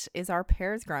that is our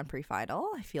pairs Grand Prix final.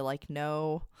 I feel like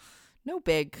no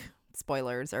big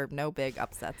spoilers or no big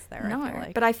upsets there. No, I feel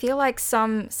like. But I feel like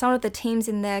some of the teams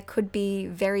in there could be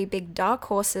very big dark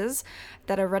horses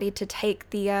that are ready to take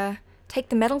the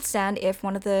medal stand if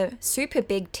one of the super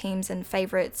big teams and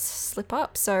favorites slip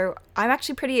up. So I'm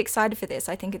actually pretty excited for this.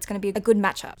 I think it's going to be a good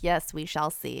matchup. Yes, we shall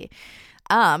see.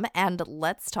 And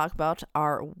let's talk about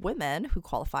our women who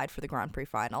qualified for the Grand Prix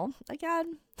final.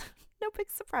 Again, no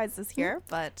big surprises here,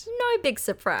 but no big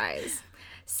surprise.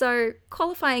 So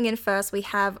qualifying in first, we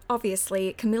have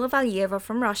obviously Kamila Valieva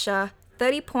from Russia,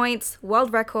 30 points,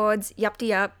 world records, yup.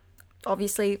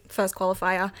 Obviously, first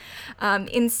qualifier.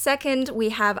 In second, we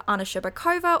have Anna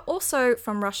Shcherbakova, also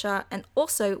from Russia, and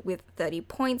also with 30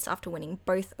 points after winning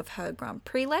both of her Grand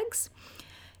Prix legs.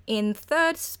 In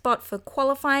third spot for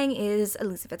qualifying is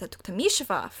Elizaveta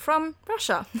Tuktamisheva from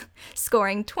Russia,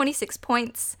 scoring 26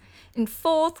 points. In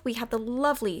fourth, we have the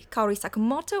lovely Kaori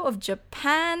Sakamoto of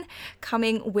Japan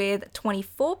coming with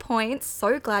 24 points.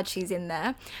 So glad she's in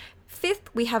there. Fifth,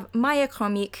 we have Maya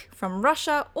Kromik from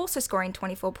Russia, also scoring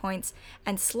 24 points.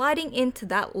 And sliding into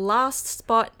that last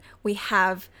spot, we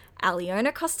have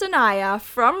Aliona Kostanaya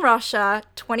from Russia,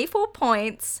 24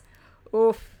 points.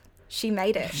 Oof, she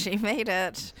made it. She made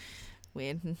it.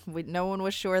 We no one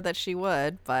was sure that she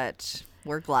would, but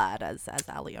we're glad as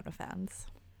Aliona fans.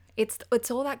 It's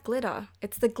all that glitter.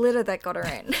 It's the glitter that got her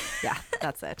in. Yeah,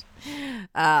 that's it.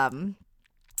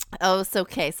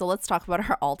 So let's talk about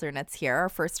our alternates here. Our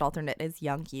first alternate is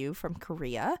Young Yu from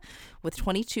Korea with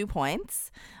 22 points.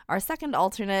 Our second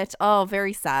alternate,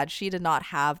 very sad. She did not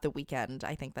have the weekend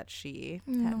I think that she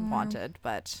had wanted,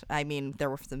 but I mean, there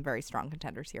were some very strong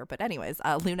contenders here. But anyways,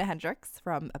 Luna Hendricks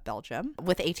from Belgium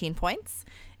with 18 points.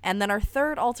 And then our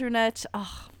third alternate,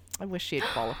 I wish she had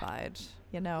qualified,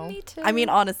 you know. Me too. I mean,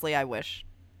 honestly, I wish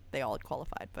they all had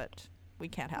qualified, but we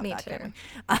can't have Me that, too. can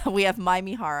we? We have Mai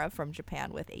Mihara from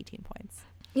Japan with 18 points.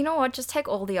 You know what? Just take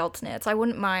all the alternates. I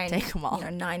wouldn't mind. Take 'em all.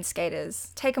 9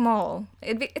 skaters. Take them all.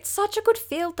 It's such a good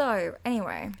field, though.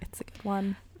 Anyway. It's a good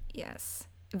one. Yes.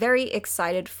 Very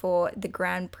excited for the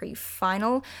Grand Prix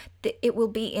final. It will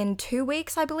be in 2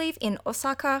 weeks, I believe, in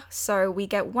Osaka. So we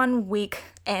get 1 week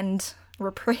end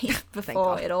reprieve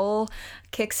before it all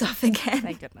kicks off again.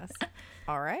 Thank goodness.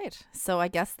 All right. So I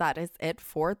guess that is it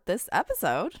for this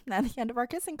episode and the end of our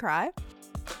Kiss and Cry.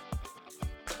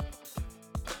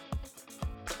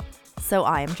 So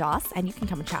I am Joss, and you can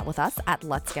come and chat with us at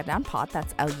Let's Get Down Pod.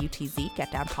 That's LUTZ, Get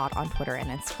Down Pod on Twitter and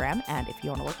Instagram. And if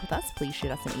you want to work with us, please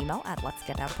shoot us an email at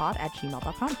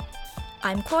letsgetdownpod@gmail.com.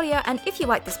 I'm Claudia, and if you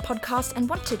like this podcast and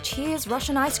want to cheers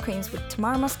Russian ice creams with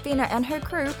Tamara Moskvina and her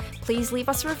crew, please leave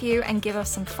us a review and give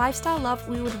us some 5-star love.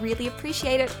 We would really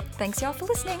appreciate it. Thanks y'all for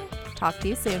listening. Talk to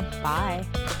you soon. Bye.